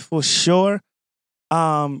hate for sure.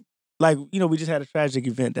 Like we just had a tragic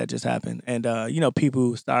event that just happened, and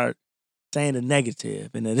people start saying the negative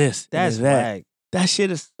and the this. that's and the that. whack. That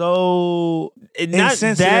shit is so Not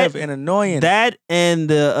insensitive that, and annoying. that and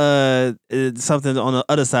the something on the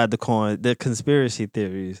other side of the coin, the conspiracy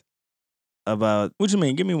theories about What you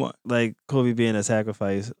mean? Give me one. like Kobe being a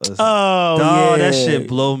sacrifice. Or something. Oh, Dawg, yeah. that shit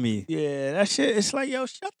blow me. Yeah, that shit. It's like, yo,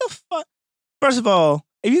 shut the fuck. First of all,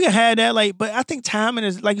 if you can have that, like, but I think timing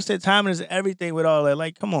is, like you said, timing is everything with all that.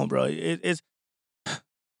 Like, come on, bro. It's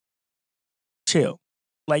chill.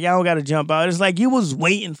 Like, y'all don't got to jump out. It's like you was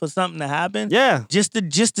waiting for something to happen. Yeah. Just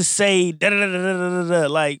to say da da da da da da.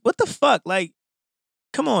 Like, what the fuck? Like,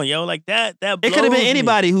 come on, yo. Like that. It could have blows been me.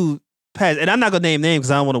 anybody who passed, and I'm not gonna name names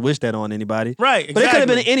because I don't want to wish that on anybody. Right. Exactly. But it could have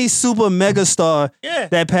been any super mega star Yeah.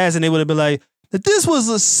 that passed, and they would have been like, "This was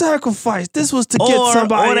a sacrifice. This was to get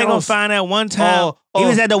somebody Or they gonna else." find that one time he Or-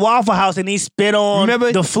 was at the Waffle House and he spit on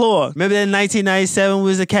Remember- the floor. Remember in 1997 we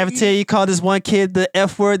was in the cafeteria, you called this one kid the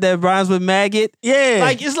F word that rhymes with maggot? Yeah.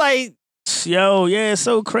 Like, it's like, Yo, yeah, it's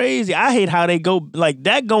so crazy. I hate how they go like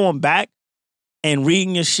that going back and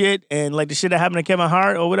reading your shit and like the shit that happened to Kevin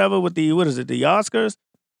Hart or whatever with the the Oscars.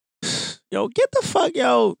 Yo, get the fuck,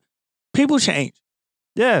 yo. People change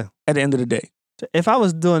yeah. at the end of the day. If I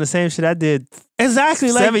was doing the same shit I did,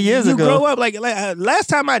 Exactly. Like 7 years you ago. grow up like last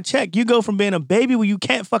time I checked, you go from being a baby where you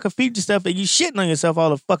can't fucking feed yourself and you shitting on yourself all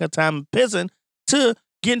the fucking time and pissing to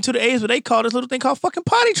getting to the age where they call this little thing called fucking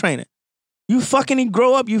potty training. You fucking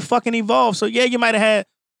grow up, you fucking evolve. So yeah, you might have had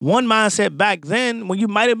one mindset back then when you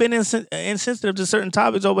might have been insensitive to certain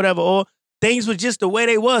topics or whatever, or things were just the way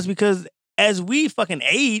they was because as we fucking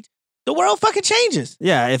age, the world fucking changes.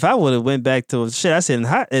 yeah, if I would have went back to shit I said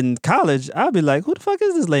in college, I'd be like, who the fuck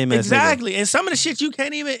is this lame ass Exactly. And some of the shit you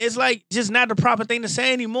can't even, it's like just not the proper thing to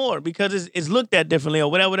say anymore because it's looked at differently or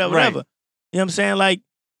whatever. Right. You know what I'm saying? Like,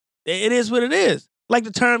 it is what it is. Like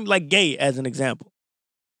the term like gay as an example.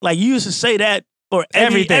 Like you used to say that for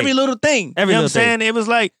Everything. every little thing. Every you know little what I'm saying? It was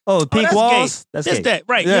like, nigga? Oh, pink that's walls? gay. That's Just gay. that.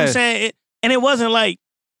 Right. You know what I'm Yeah. saying? And it wasn't like,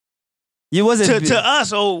 You wasn't, to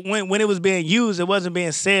us, or when it was being used, it wasn't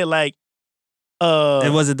being said like,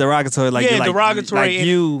 it wasn't derogatory. Like, yeah, you're like, derogatory like in-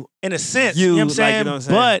 you, in a sense. You, You know what I'm like, saying? you know what I'm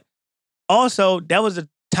saying? But also, that was a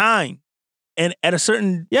time. And at a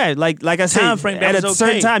certain, yeah, like I said, Time frame, that at a was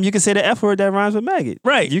certain okay. time, you can say the F word that rhymes with maggot.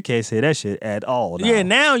 right. You can't say that shit at all. Now. Yeah,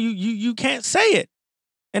 now you can't say it.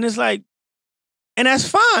 And it's like, and that's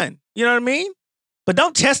fine. You know what I mean? But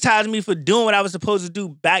don't chastise me for doing what I was supposed to do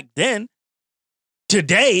back then.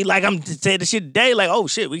 Today, like I'm saying the shit today, like, oh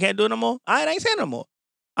shit, we can't do it no more. I ain't saying no more.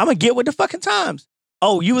 I'm gonna get with the fucking times.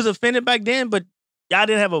 Oh, you was offended back then, but y'all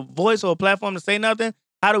didn't have a voice or a platform to say nothing.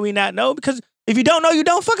 How do we not know? Because if you don't know, you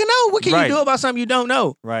don't fucking know. What can Right. you do about something you don't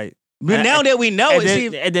know? Right. But now that we know, And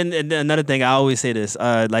it then, and then another thing, I always say this.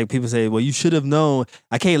 Like people say, well, you should have known.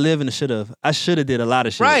 I can't live in the should have. I should have did a lot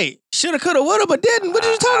of shit. right. Shoulda, coulda, woulda, but didn't. What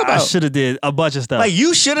did you talk I about? should have did a bunch of stuff. Like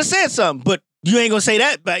you should have said something, but you ain't gonna say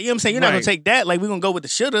that. But you know what I'm saying? You're not Right. gonna take that. Like we're gonna go with the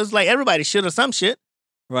shouldas. Like everybody shoulda some shit.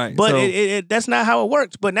 right. But So, that's not how it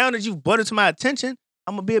works. But now that you've brought it to my attention,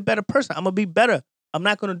 I'm gonna be a better person. I'm gonna be better. I'm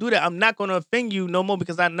not gonna do that. I'm not gonna offend you no more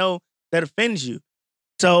because I know that offends you.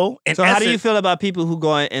 So, how do you feel about people who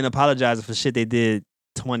go and apologize for shit they did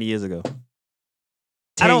 20 years ago?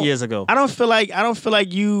 10 years ago. I don't feel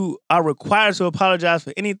like you are required to apologize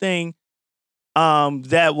for anything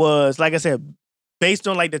that was, like I said, based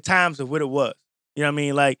on like the times of what it was. You know what I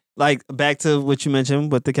mean? Like back to what you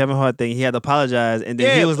mentioned with the Kevin Hart thing, he had to apologize, and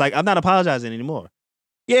then he Yeah. was like, "I'm not apologizing anymore."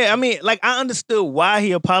 yeah, I mean, like I understood why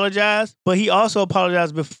he apologized, but he also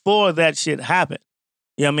apologized before that shit happened.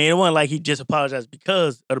 You know what I mean? It wasn't like he just apologized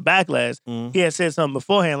because of the backlash. Mhm. He had said something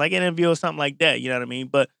beforehand, like an interview or something like that. You know what I mean?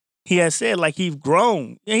 But he had said like he's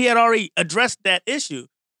grown. He had already addressed that issue,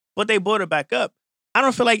 but they brought it back up. I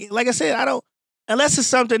don't feel like I said, I don't, unless it's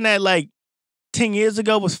something that like 10 years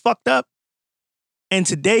ago was fucked up and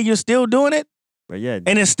today you're still doing it But yeah,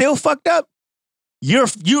 and it's still fucked up, you're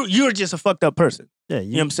just a fucked up person. yeah,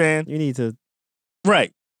 You know what I'm saying? you need to.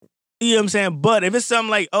 Right. You know what I'm saying? But if it's something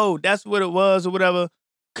like, oh, that's what it was or whatever,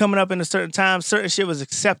 coming up in a certain time, certain shit was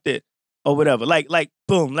accepted or whatever. Like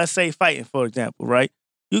boom, let's say fighting, for example, right?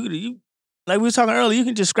 You like we were talking earlier, you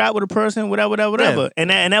can just scrap with a person, whatever. Yeah. And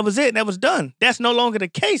that was it. And that was done. That's no longer the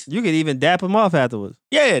case. You could even dap him off afterwards.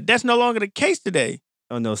 Yeah, that's no longer the case today.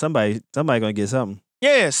 Oh no, somebody gonna get something.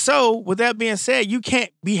 Yeah, so with that being said, you can't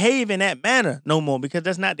behave in that manner no more because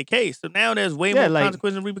that's not the case. So now there's way more like-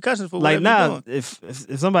 consequences and repercussions for Like whatever you're now, doing.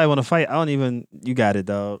 if somebody want to fight, I don't even. You got it,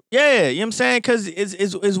 dog. Yeah, you know what I'm saying? Because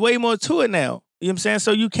it's way more to it now. You know what I'm saying?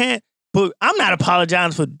 So you can't, but I'm not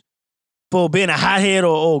apologizing for being a hothead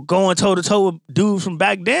or going toe-to-toe with dudes from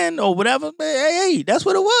back then or whatever. But hey, that's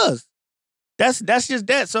what it was. That's just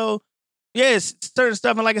that. So it's certain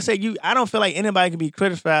stuff, and like I said, I don't feel like anybody can be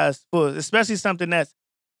criticized for, especially something that's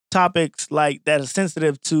topics like that are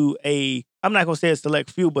sensitive to I'm not gonna say a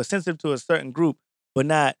select few, but sensitive to a certain group, but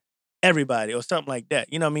not everybody or something like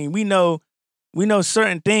that. You know what I mean? We know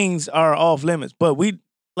certain things are off limits, but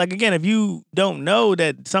again, if you don't know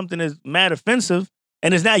that something is mad offensive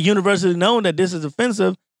and it's not universally known that this is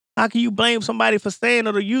offensive, how can you blame somebody for saying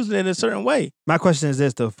it or using it in a certain way? My question is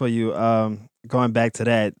this though for you, going back to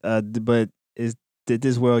that, but did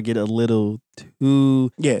this world get a little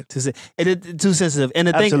too sensitive? And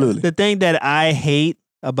the thing that I hate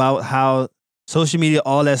about how social media,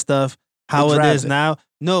 all that stuff, how it is now.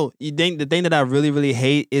 No, the thing that I really, really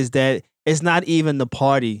hate is that it's not even the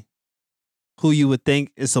party who you would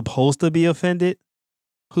think is supposed to be offended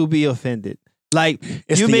who be offended. Like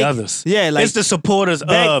it's the others. Yeah, like it's the supporters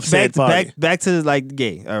of said party. Back to like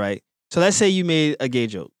gay. All right. So let's say you made a gay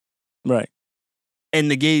joke, right? And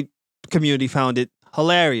the gay community found it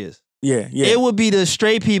hilarious. Yeah. It would be the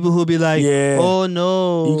straight people who'd be like, "Oh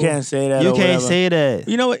no, you can't say that. You can't say that."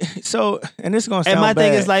 You know what? So, and this is gonna sound and my bad.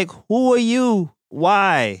 thing is like, who are you?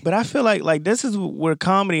 Why? But I feel like this is where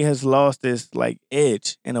comedy has lost this like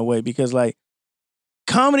edge in a way, because like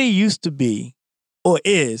comedy used to be, or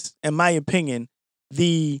is, in my opinion,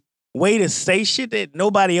 the way to say shit that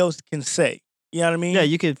nobody else can say. You know what I mean? Yeah,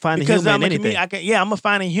 you can find the humor in anything. I'm gonna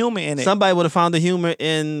find a humor in it. Somebody would have found the humor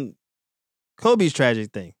in Kobe's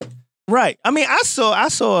tragic thing. Right. I mean, I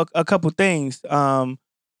saw a couple things, and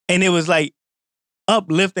it was like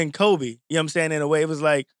uplifting Kobe. You know what I'm saying? In a way, it was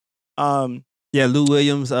like, Lou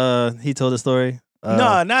Williams. He told the story.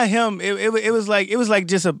 No, not him. It was like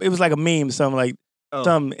a meme, something like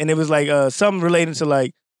something, and it was like something relating to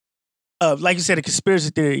like you said, a conspiracy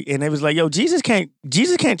theory, and it was like, yo, Jesus can't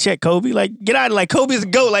check Kobe. Like, get out of like Kobe's a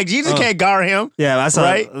GOAT. Like Jesus can't guard him. Yeah, I saw.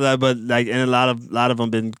 Right? But like, and a lot of them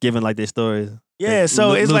been given like their stories. Yeah, like,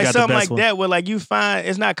 so it's Lou like something like one. that where like you find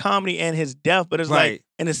it's not comedy and his death, but it's like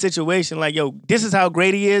in a situation like, yo, this is how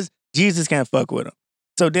great he is. Jesus can't fuck with him.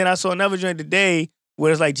 So then I saw another joint today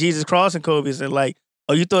where it's like Jesus crossing Kobe and like,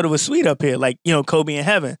 oh, you thought it was sweet up here, like, you know, Kobe in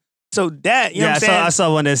heaven. So that, you know what I'm saying? I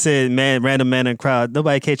saw one that said, random man in the crowd,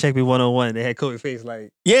 nobody can't check me 101. They had Kobe face like.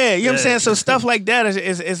 Yeah, you know what I'm saying? So stuff like that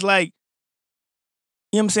is like,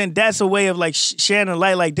 you know what I'm saying? That's a way of like sharing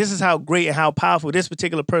light. Like, this is how great and how powerful this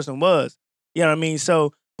particular person was. You know what I mean?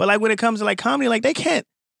 So, but like when it comes to like comedy, like they can't,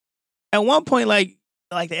 at one point, like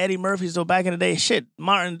the Eddie Murphys, so back in the day, shit,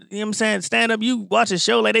 Martin, you know what I'm saying? Stand up, you watch a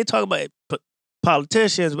show, like they talk about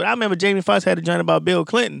politicians, but I remember Jamie Foxx had a joint about Bill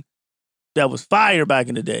Clinton that was fire back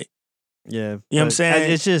in the day. Yeah. You know what I'm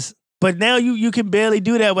saying? It's just. But now you can barely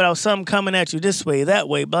do that without something coming at you this way, that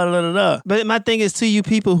way, blah, blah, blah, blah. But my thing is, to you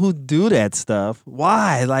people who do that stuff,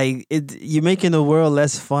 why? Like, you're making the world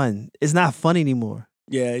less fun. It's not fun anymore.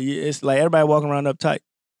 Yeah, it's like everybody walking around uptight.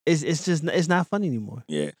 It's not fun anymore.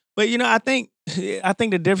 Yeah. But, you know, I think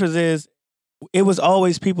the difference is it was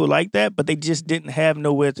always people like that, but they just didn't have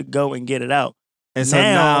nowhere to go and get it out. And so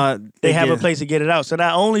now they have a place to get it out. So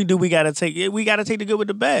not only do we got to take the good with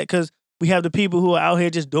the bad, because we have the people who are out here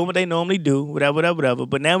just doing what they normally do, whatever.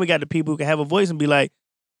 But now we got the people who can have a voice and be like,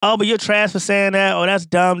 oh, but you're trash for saying that. Oh, that's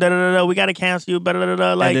dumb. Da, da, da, da. We got to cancel you. Da, da, da,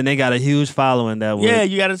 da. Like, and then they got a huge following that way. Yeah,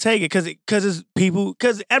 you got to take it because it's people,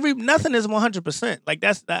 because nothing is 100%. Like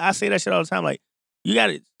I say that shit all the time. Like, you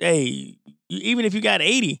got to, even if you got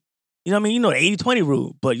 80, you know what I mean? You know the 80-20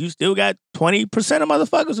 rule, but you still got 20% of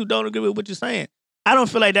motherfuckers who don't agree with what you're saying. I don't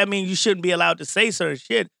feel like that means you shouldn't be allowed to say certain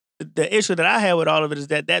shit. The issue that I have with all of it is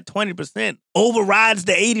that 20% overrides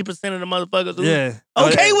the 80% of the motherfuckers who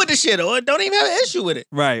okay with the shit or don't even have an issue with it.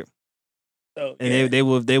 Right. So, and they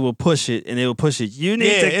will push it and they will push it. You need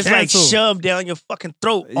to it's cancel. like shoved down your fucking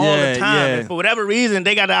throat all the time. Yeah. And for whatever reason,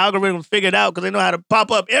 they got the algorithm figured out because they know how to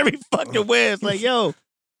pop up every fucking where. It's like, yo,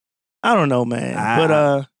 I don't know, man.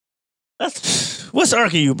 But that's what's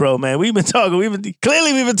irking you, bro, man. We've been talking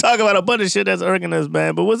about a bunch of shit that's irking us,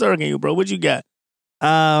 man. But what's irking you, bro? What you got?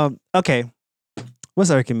 Okay. What's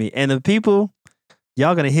irking me? And the people,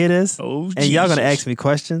 y'all gonna hear this, and y'all gonna ask me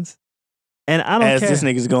questions, and I don't care. This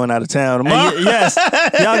nigga's going out of town tomorrow. Yes,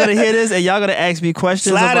 y'all gonna hear this, and y'all gonna ask me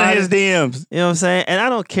questions. Slide about in his DMs. You know what I'm saying? And I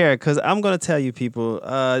don't care because I'm gonna tell you, people.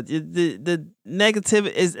 The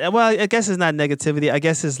negativity is, well, I guess it's not negativity. I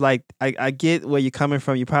guess it's like I get where you're coming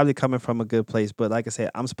from. You're probably coming from a good place, but like I said,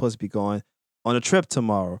 I'm supposed to be going on a trip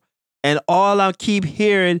tomorrow, and all I keep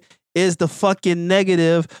hearing is the fucking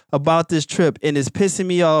negative about this trip, and it's pissing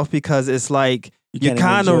me off because it's like you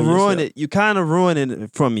kind of ruin it. You kind of ruining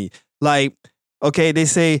it for me. Like, okay, they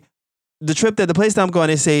say the place that I'm going,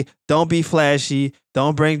 they say don't be flashy,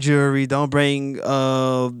 don't bring jewelry, don't bring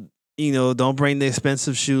don't bring the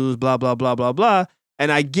expensive shoes, blah, blah, blah, blah, blah.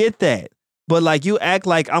 And I get that. But like you act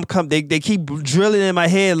like they keep drilling in my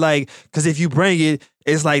head like, because if you bring it,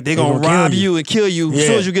 it's like they're going to rob you and kill you as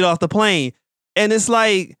soon as you get off the plane. And it's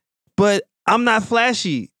like, but I'm not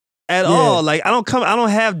flashy at all. Like I don't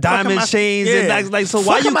have diamond chains and like so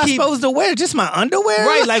why you am I supposed to wear just my underwear?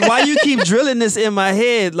 Right, like why you keep drilling this in my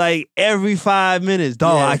head like every 5 minutes?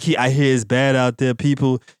 Dog, I hear it's bad out there.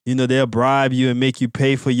 People, they'll bribe you and make you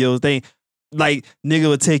pay for your thing. Like nigga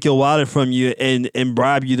would take your wallet from you and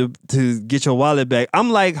bribe you to get your wallet back. I'm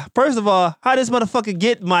like, first of all, how this motherfucker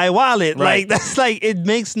get my wallet? Right. Like that's like it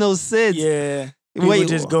makes no sense. Yeah. People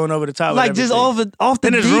just going over the top. Like just off the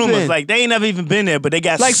then there's deep rumors end. Like they ain't never even been there, but they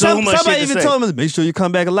got like so much shit to say. Somebody even told me, make sure you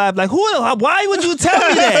come back alive. Like why would you tell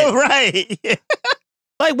me that? Right.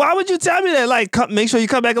 Like why would you tell me that? Like make sure you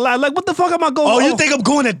come back alive. Like what the fuck am I going? Oh, you think I'm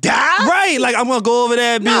going to die? Right. Like I'm gonna go over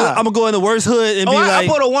there and I'm gonna go in the worst hood and be like, I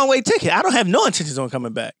bought a one-way ticket. I don't have no intentions on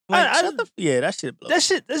coming back. Like, that shit blows.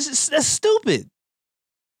 That's stupid.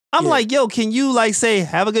 I'm like, yo, can you like say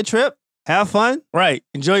have a good trip? Have fun. Right.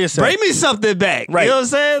 Enjoy yourself. Bring me something back. Right. You know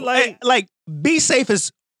what I'm saying? Like be safe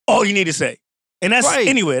is all you need to say. And that's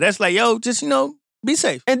anywhere. That's like, yo, just, be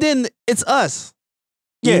safe. And then it's us.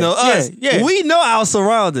 Yeah, us. Yeah. We know our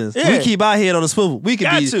surroundings. Yeah. We keep our head on the swivel. We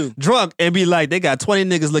can be drunk and be like, they got 20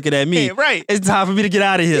 niggas looking at me. Yeah, right. It's time for me to get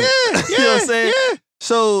out of here. Yeah, you know what I'm saying? Yeah.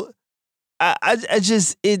 So I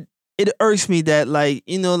just it irks me that like,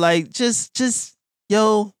 just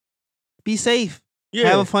yo, be safe. Yeah.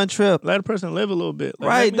 Have a fun trip. Let a person live a little bit. Like,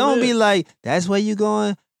 right. Don't be like, that's where you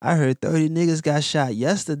going? I heard 30 niggas got shot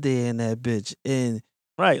yesterday in that bitch. And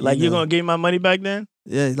right. Like you're gonna give my money back then?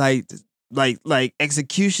 Yeah, like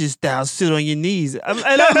execution style, sit on your knees. And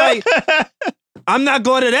I'm like, I'm not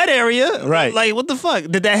going to that area. Right. Like, what the fuck?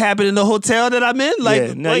 Did that happen in the hotel that I'm in? Like,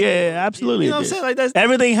 absolutely. You know what I'm saying? Like that's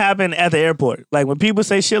everything happened at the airport. Like when people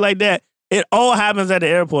say shit like that, it all happens at the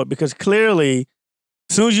airport because clearly,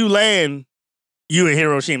 as soon as you land, you in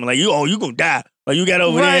Hiroshima. Like you gonna die. Like you got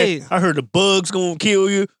over there. I heard the bugs gonna kill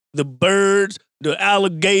you, the birds, the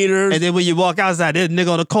alligators. And then when you walk outside, there's a nigga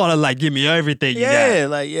on the corner like, give me everything you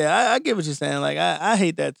got. I get what you're saying. Like I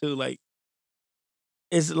hate that too. Like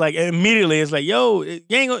it's like immediately it's like, yo, you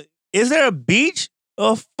ain't gonna, is there a beach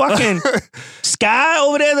or fucking sky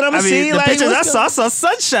over there that I'm gonna see? The like pictures I saw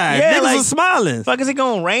sunshine. Yeah, niggas was smiling. Fuck, is it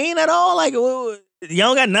gonna rain at all? Like you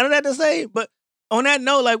don't got none of that to say. But on that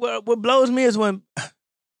note, like what blows me is when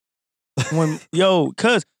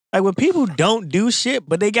cause like when people don't do shit,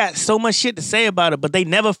 but they got so much shit to say about it, but they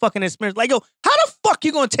never fucking experience. Like, yo, how the fuck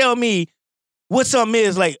you gonna tell me what something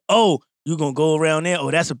is? Like, oh, you gonna go around there?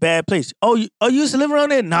 Oh, that's a bad place. Oh, you used to live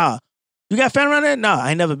around there? Nah. You got family around there? Nah, I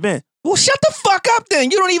ain't never been. Well, shut the fuck up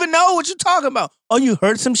then. You don't even know what you're talking about. Oh, you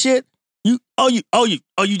heard some shit? You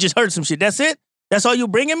just heard some shit. That's it? That's all you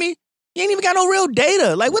bringing me? You ain't even got no real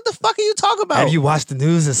data. Like, what the fuck are you talking about? Have you watched the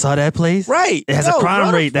news and saw that place? Right. It has a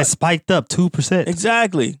crime rate that spiked up 2%.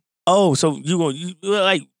 Exactly. Oh, so you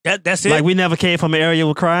like that's it? Like we never came from an area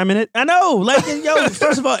with crime in it? I know. Like, yo,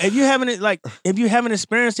 first of all, if you haven't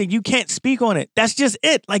experienced it, you can't speak on it. That's just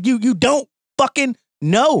it. Like you don't fucking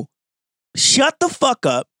know. Shut the fuck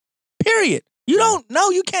up. Period. You don't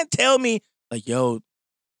know. You can't tell me like, yo,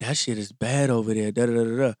 that shit is bad over there. Da da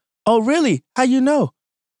da da. Oh, really? How you know?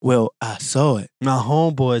 Well, I saw it. My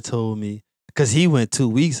homeboy told me because he went 2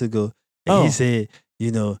 weeks ago and he said,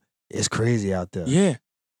 it's crazy out there. Yeah.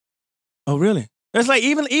 Oh, really? It's like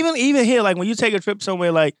even here, like when you take a trip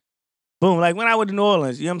somewhere, like boom, like when I went to New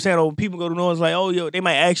Orleans, you know what I'm saying? Or when people go to New Orleans, like, oh, yo, they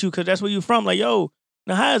might ask you because that's where you from. Like, yo,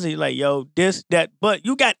 now how is it? Like, yo, this, that, but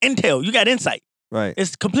you got intel, you got insight. Right.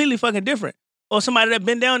 It's completely fucking different. Or somebody that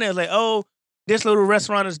been down there is like, oh, this little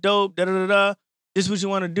restaurant is dope, da da da da. This is what you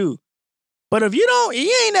want to do. But if you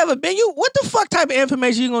ain't never been, what the fuck type of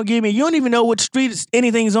information you gonna give me? You don't even know what street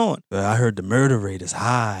anything's on. I heard the murder rate is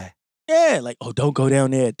high. Yeah, like, oh, don't go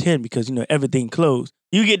down there at 10 because, everything closed.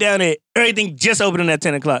 You get down there, everything just opening at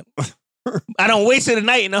 10 o'clock. I don't waste the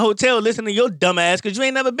night in the hotel listening to your dumb ass because you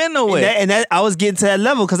ain't never been nowhere. And that I was getting to that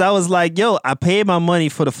level because I was like, yo, I paid my money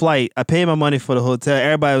for the flight. I paid my money for the hotel.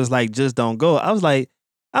 Everybody was like, just don't go. I was like,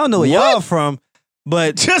 I don't know where y'all from,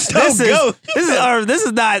 but just don't go. This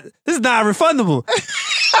is not refundable.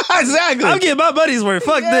 Exactly. I'm getting my money's worth.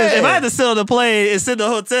 Fuck this. If I had to sit on the plane and sit in the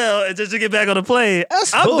hotel and just to get back on the plane,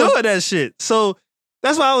 I'm doing that shit. So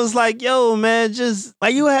that's why I was like, yo, man, just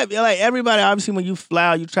like you have like everybody. Obviously, when you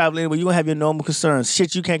fly, you travel anywhere, you gonna have your normal concerns,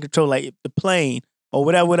 shit you can't control, like the plane or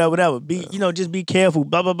whatever. Be just be careful.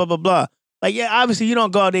 Blah blah blah blah blah. Like obviously you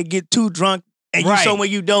don't go out there and get too drunk and you somewhere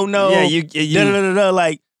you don't know. Yeah, you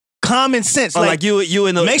like common sense. Or like you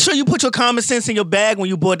in the make sure you put your common sense in your bag when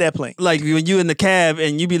you board that plane. like when you in the cab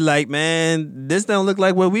and you be like, man, this don't look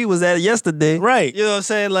like where we was at yesterday. Right. You know what I'm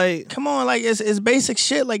saying? Like, Come on, like it's basic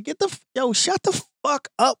shit. Like shut the fuck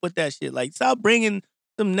up with that shit. Like stop bringing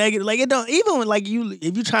some negative. Like it don't even when, like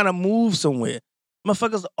if you trying to move somewhere,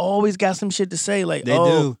 motherfuckers always got some shit to say. Like they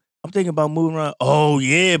do. I'm thinking about moving around. Oh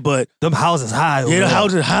yeah, but Them houses high. yeah, the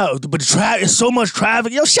house is high, but the traffic is so much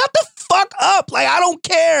traffic. Yo, shut the fuck up. Like I don't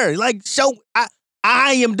care. Like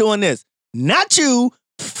I am doing this, not you.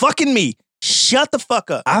 Fucking me. Shut the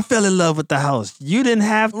fuck up. I fell in love with the house. You didn't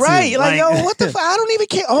have to. Right. Like yo, what the fuck? I don't even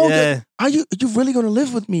care. Oh, Yeah. are you really gonna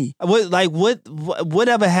live with me?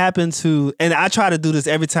 Whatever happened to, and I try to do this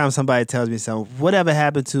every time somebody tells me something, whatever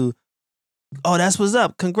happened to, oh, that's what's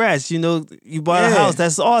up. Congrats. You know, you bought a Yeah. house.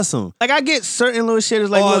 That's awesome. Like I get certain little shit is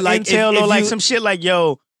like Or little like intel if or like you- some shit like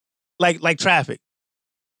yo, like traffic.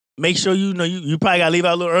 Make sure you know you probably gotta leave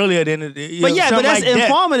out a little earlier than But that's like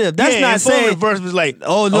informative. That's not saying, versus like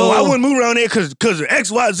oh, no. I wouldn't move around there because of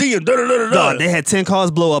XYZ and da da da da. No, they had 10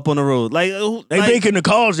 cars blow up on the road. Like, They making the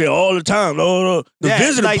calls there all the time. The Yeah,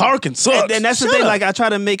 visitor like- parking sucks. and that's the Shut thing. up. Like, I try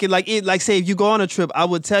to make it like say if you go on a trip, I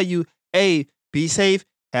would tell you, hey, be safe,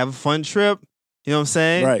 have a fun trip. You know what I'm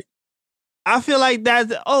saying? right. I feel like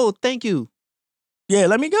that's, oh, thank you. Yeah,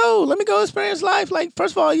 let me go experience life. Like,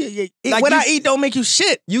 first of all, Like what you- I eat don't make you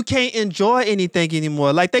shit. You can't enjoy anything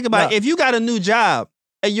anymore. Like, think about No. it. If you got a new job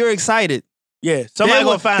and you're excited, Yeah, somebody they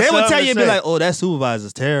gonna would, find they would something tell to you, be say. like, oh, that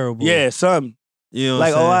supervisor's terrible. yeah, something. You know what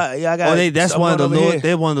Like, I'm saying? I got. That's one of the something over lowest. here.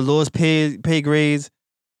 They're one of the lowest pay grades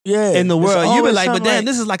Yeah, in the it's world. You be always like, but something damn,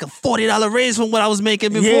 this is like a $40 raise from what I was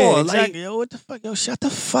making before. Yeah, Like, exactly. Yo, what the fuck? Yo, shut the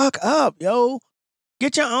fuck up, yo.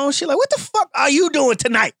 Get your own shit. Like, what the fuck are you doing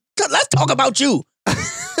tonight? Let's talk about you.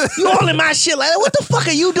 You all in my shit. Like, what the fuck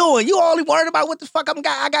are you doing? You all worried about what the fuck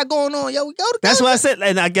I got going on, yo. that's what I said,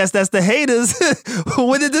 and I guess that's the haters.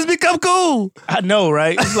 When did this become cool? I know,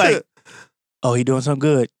 right? It's like, oh, he doing something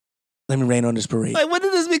good. Let me rain on this parade. Like, when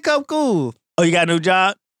did this become cool? Oh, you got a new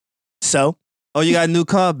job? So? Oh, you got a new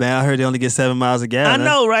car, man. I heard they only get 7 miles a I gallon.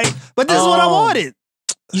 know, right? But this is what I Oh. wanted.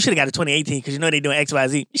 You should have got a 2018 because you know they doing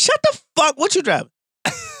XYZ. Shut the fuck. What you driving?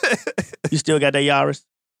 You still got that Yaris?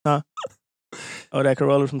 Huh? Oh, that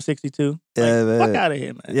Corolla from 62? Yeah, man. Fuck out of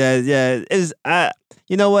here, man. Yeah.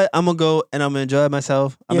 You know what? I'm gonna go and I'm gonna enjoy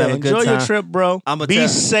myself. I'm Yeah, gonna have a good enjoy time. your trip, bro. I'ma Be tell-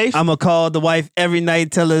 safe. I'm gonna call the wife every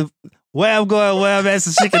night, tell her where I'm going, where I'm at,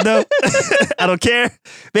 so she can know. I don't care,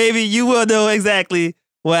 baby. You will know exactly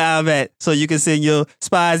where I'm at, so you can send your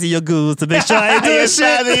spies and your ghouls to make sure I ain't doing Your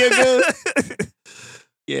spies and your shit.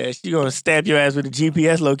 Yeah, she gonna stab your ass with a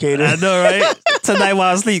GPS locator. I know, right? Tonight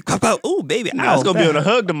while I sleep, ooh, baby, I was gonna be ow. on a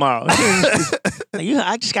hug tomorrow.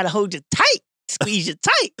 I just gotta hold you tight, squeeze you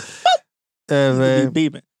tight. Yeah, man. Be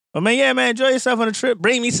beeping. But man, yeah, man, enjoy yourself on the trip.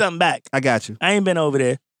 Bring me something back. I got you. I ain't been over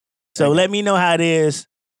there, so let me know how it is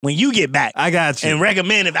when you get back, I got you. and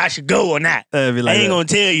recommend if I should go or not. Be like I ain't that. gonna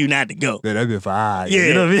tell you not to go. Yeah, that'd be fine. Yeah,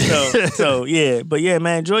 You know what I mean? so yeah, but yeah,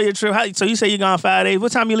 man, enjoy your trip. So you say you're gone 5 days.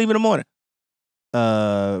 What time you leave in the morning?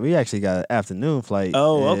 We actually got an afternoon flight.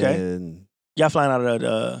 Oh, okay. And Y'all flying out of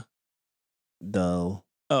the. though.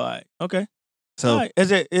 Oh, all right, okay. So All right.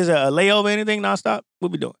 Is it a layover? Anything nonstop?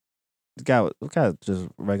 What we doing? we got just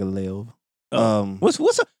regular layover. Oh. What's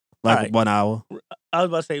a? Like alright. 1 hour. I was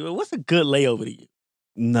about to say, well, what's a good layover to you?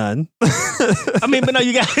 None. I mean, but no,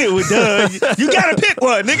 you got it. You got to pick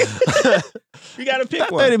one, nigga. You got to pick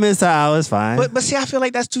About one. 30 minutes to an hour is fine. But see, I feel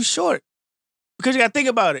like that's too short because you got to think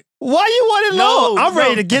about it. why you want it No, long? I'm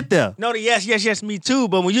ready no. to get there. No, yes, me too.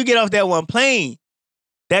 But when you get off that one plane,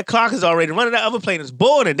 that clock is already running. That other plane is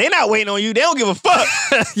boarding. They not waiting on you. They don't give a fuck.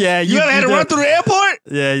 Yeah, You ever had to run through the airport?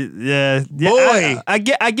 Yeah. Boy. I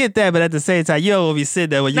get that, but at the same time, you don't be sitting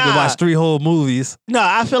there where you can Nah. watch 3 whole movies. No,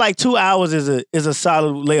 I feel like 2 hours is a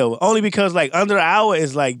solid layover. Only because like under an hour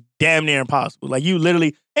is like damn near impossible. Like you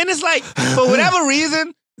literally, and it's like for whatever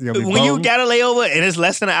reason, when you got a layover and it's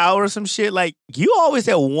less than an hour or some shit, like you always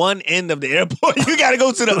at one end of the airport. You gotta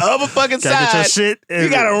go to the other fucking gotta get your side. shit. You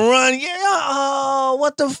gotta run. Yeah. Oh,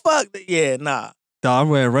 what the fuck? Yeah, nah. No, I'm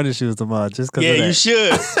wearing running shoes tomorrow just because Yeah, of that. you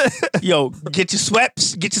should. Yo, get your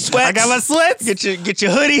sweats. Get your sweats. I got my sweats. Get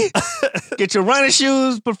your hoodie. Get your running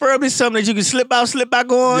shoes. Preferably something that you can slip out on. You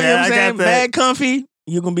know what Yeah, I'm I got saying? that. Bag comfy.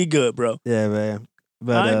 You're gonna be good, bro. Yeah, man.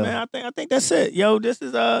 But All right, man. I think that's it. Yo, this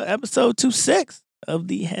is episode 26 of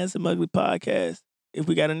the Handsome Ugly podcast. If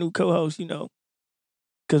we got a new co-host, you know,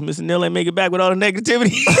 because Mr. Neil ain't make it back with all the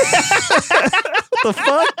negativity. what the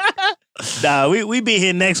fuck? Nah, we be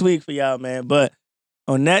here next week for y'all, man. But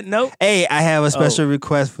on that note, Hey, I have a special Oh.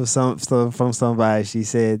 request for from somebody. She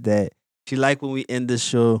said that she liked when we end the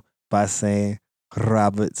show by saying,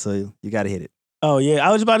 Robert, so you gotta hit it. Oh yeah,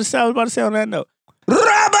 I was about to say on that note.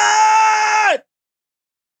 Robert!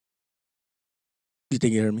 You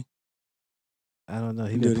think you heard me? I don't know.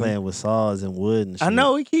 He Do been it again. playing with saws and wood and shit. I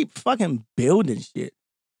know we keep fucking building shit.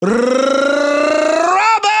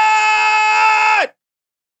 Robert!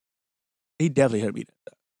 He definitely heard me.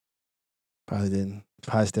 Probably didn't.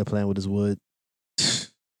 Probably still playing with his wood.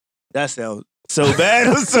 That sounds so bad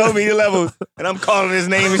on so many levels. And I'm calling his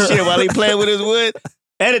name and shit while he playing with his wood.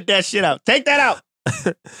 Edit that shit out. Take that out.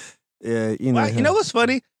 Yeah, you know. Why, you know what's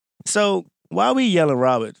funny? So while we yelling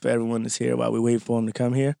Robert for everyone that's here, while we wait for him to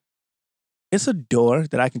come here, it's a door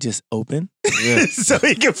that I can just open Yeah. so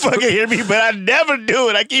he can fucking hear me, but I never do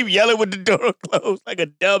it. I keep yelling with the door closed like a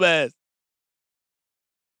dumbass.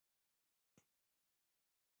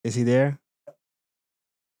 Is he there?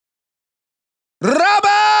 Robert!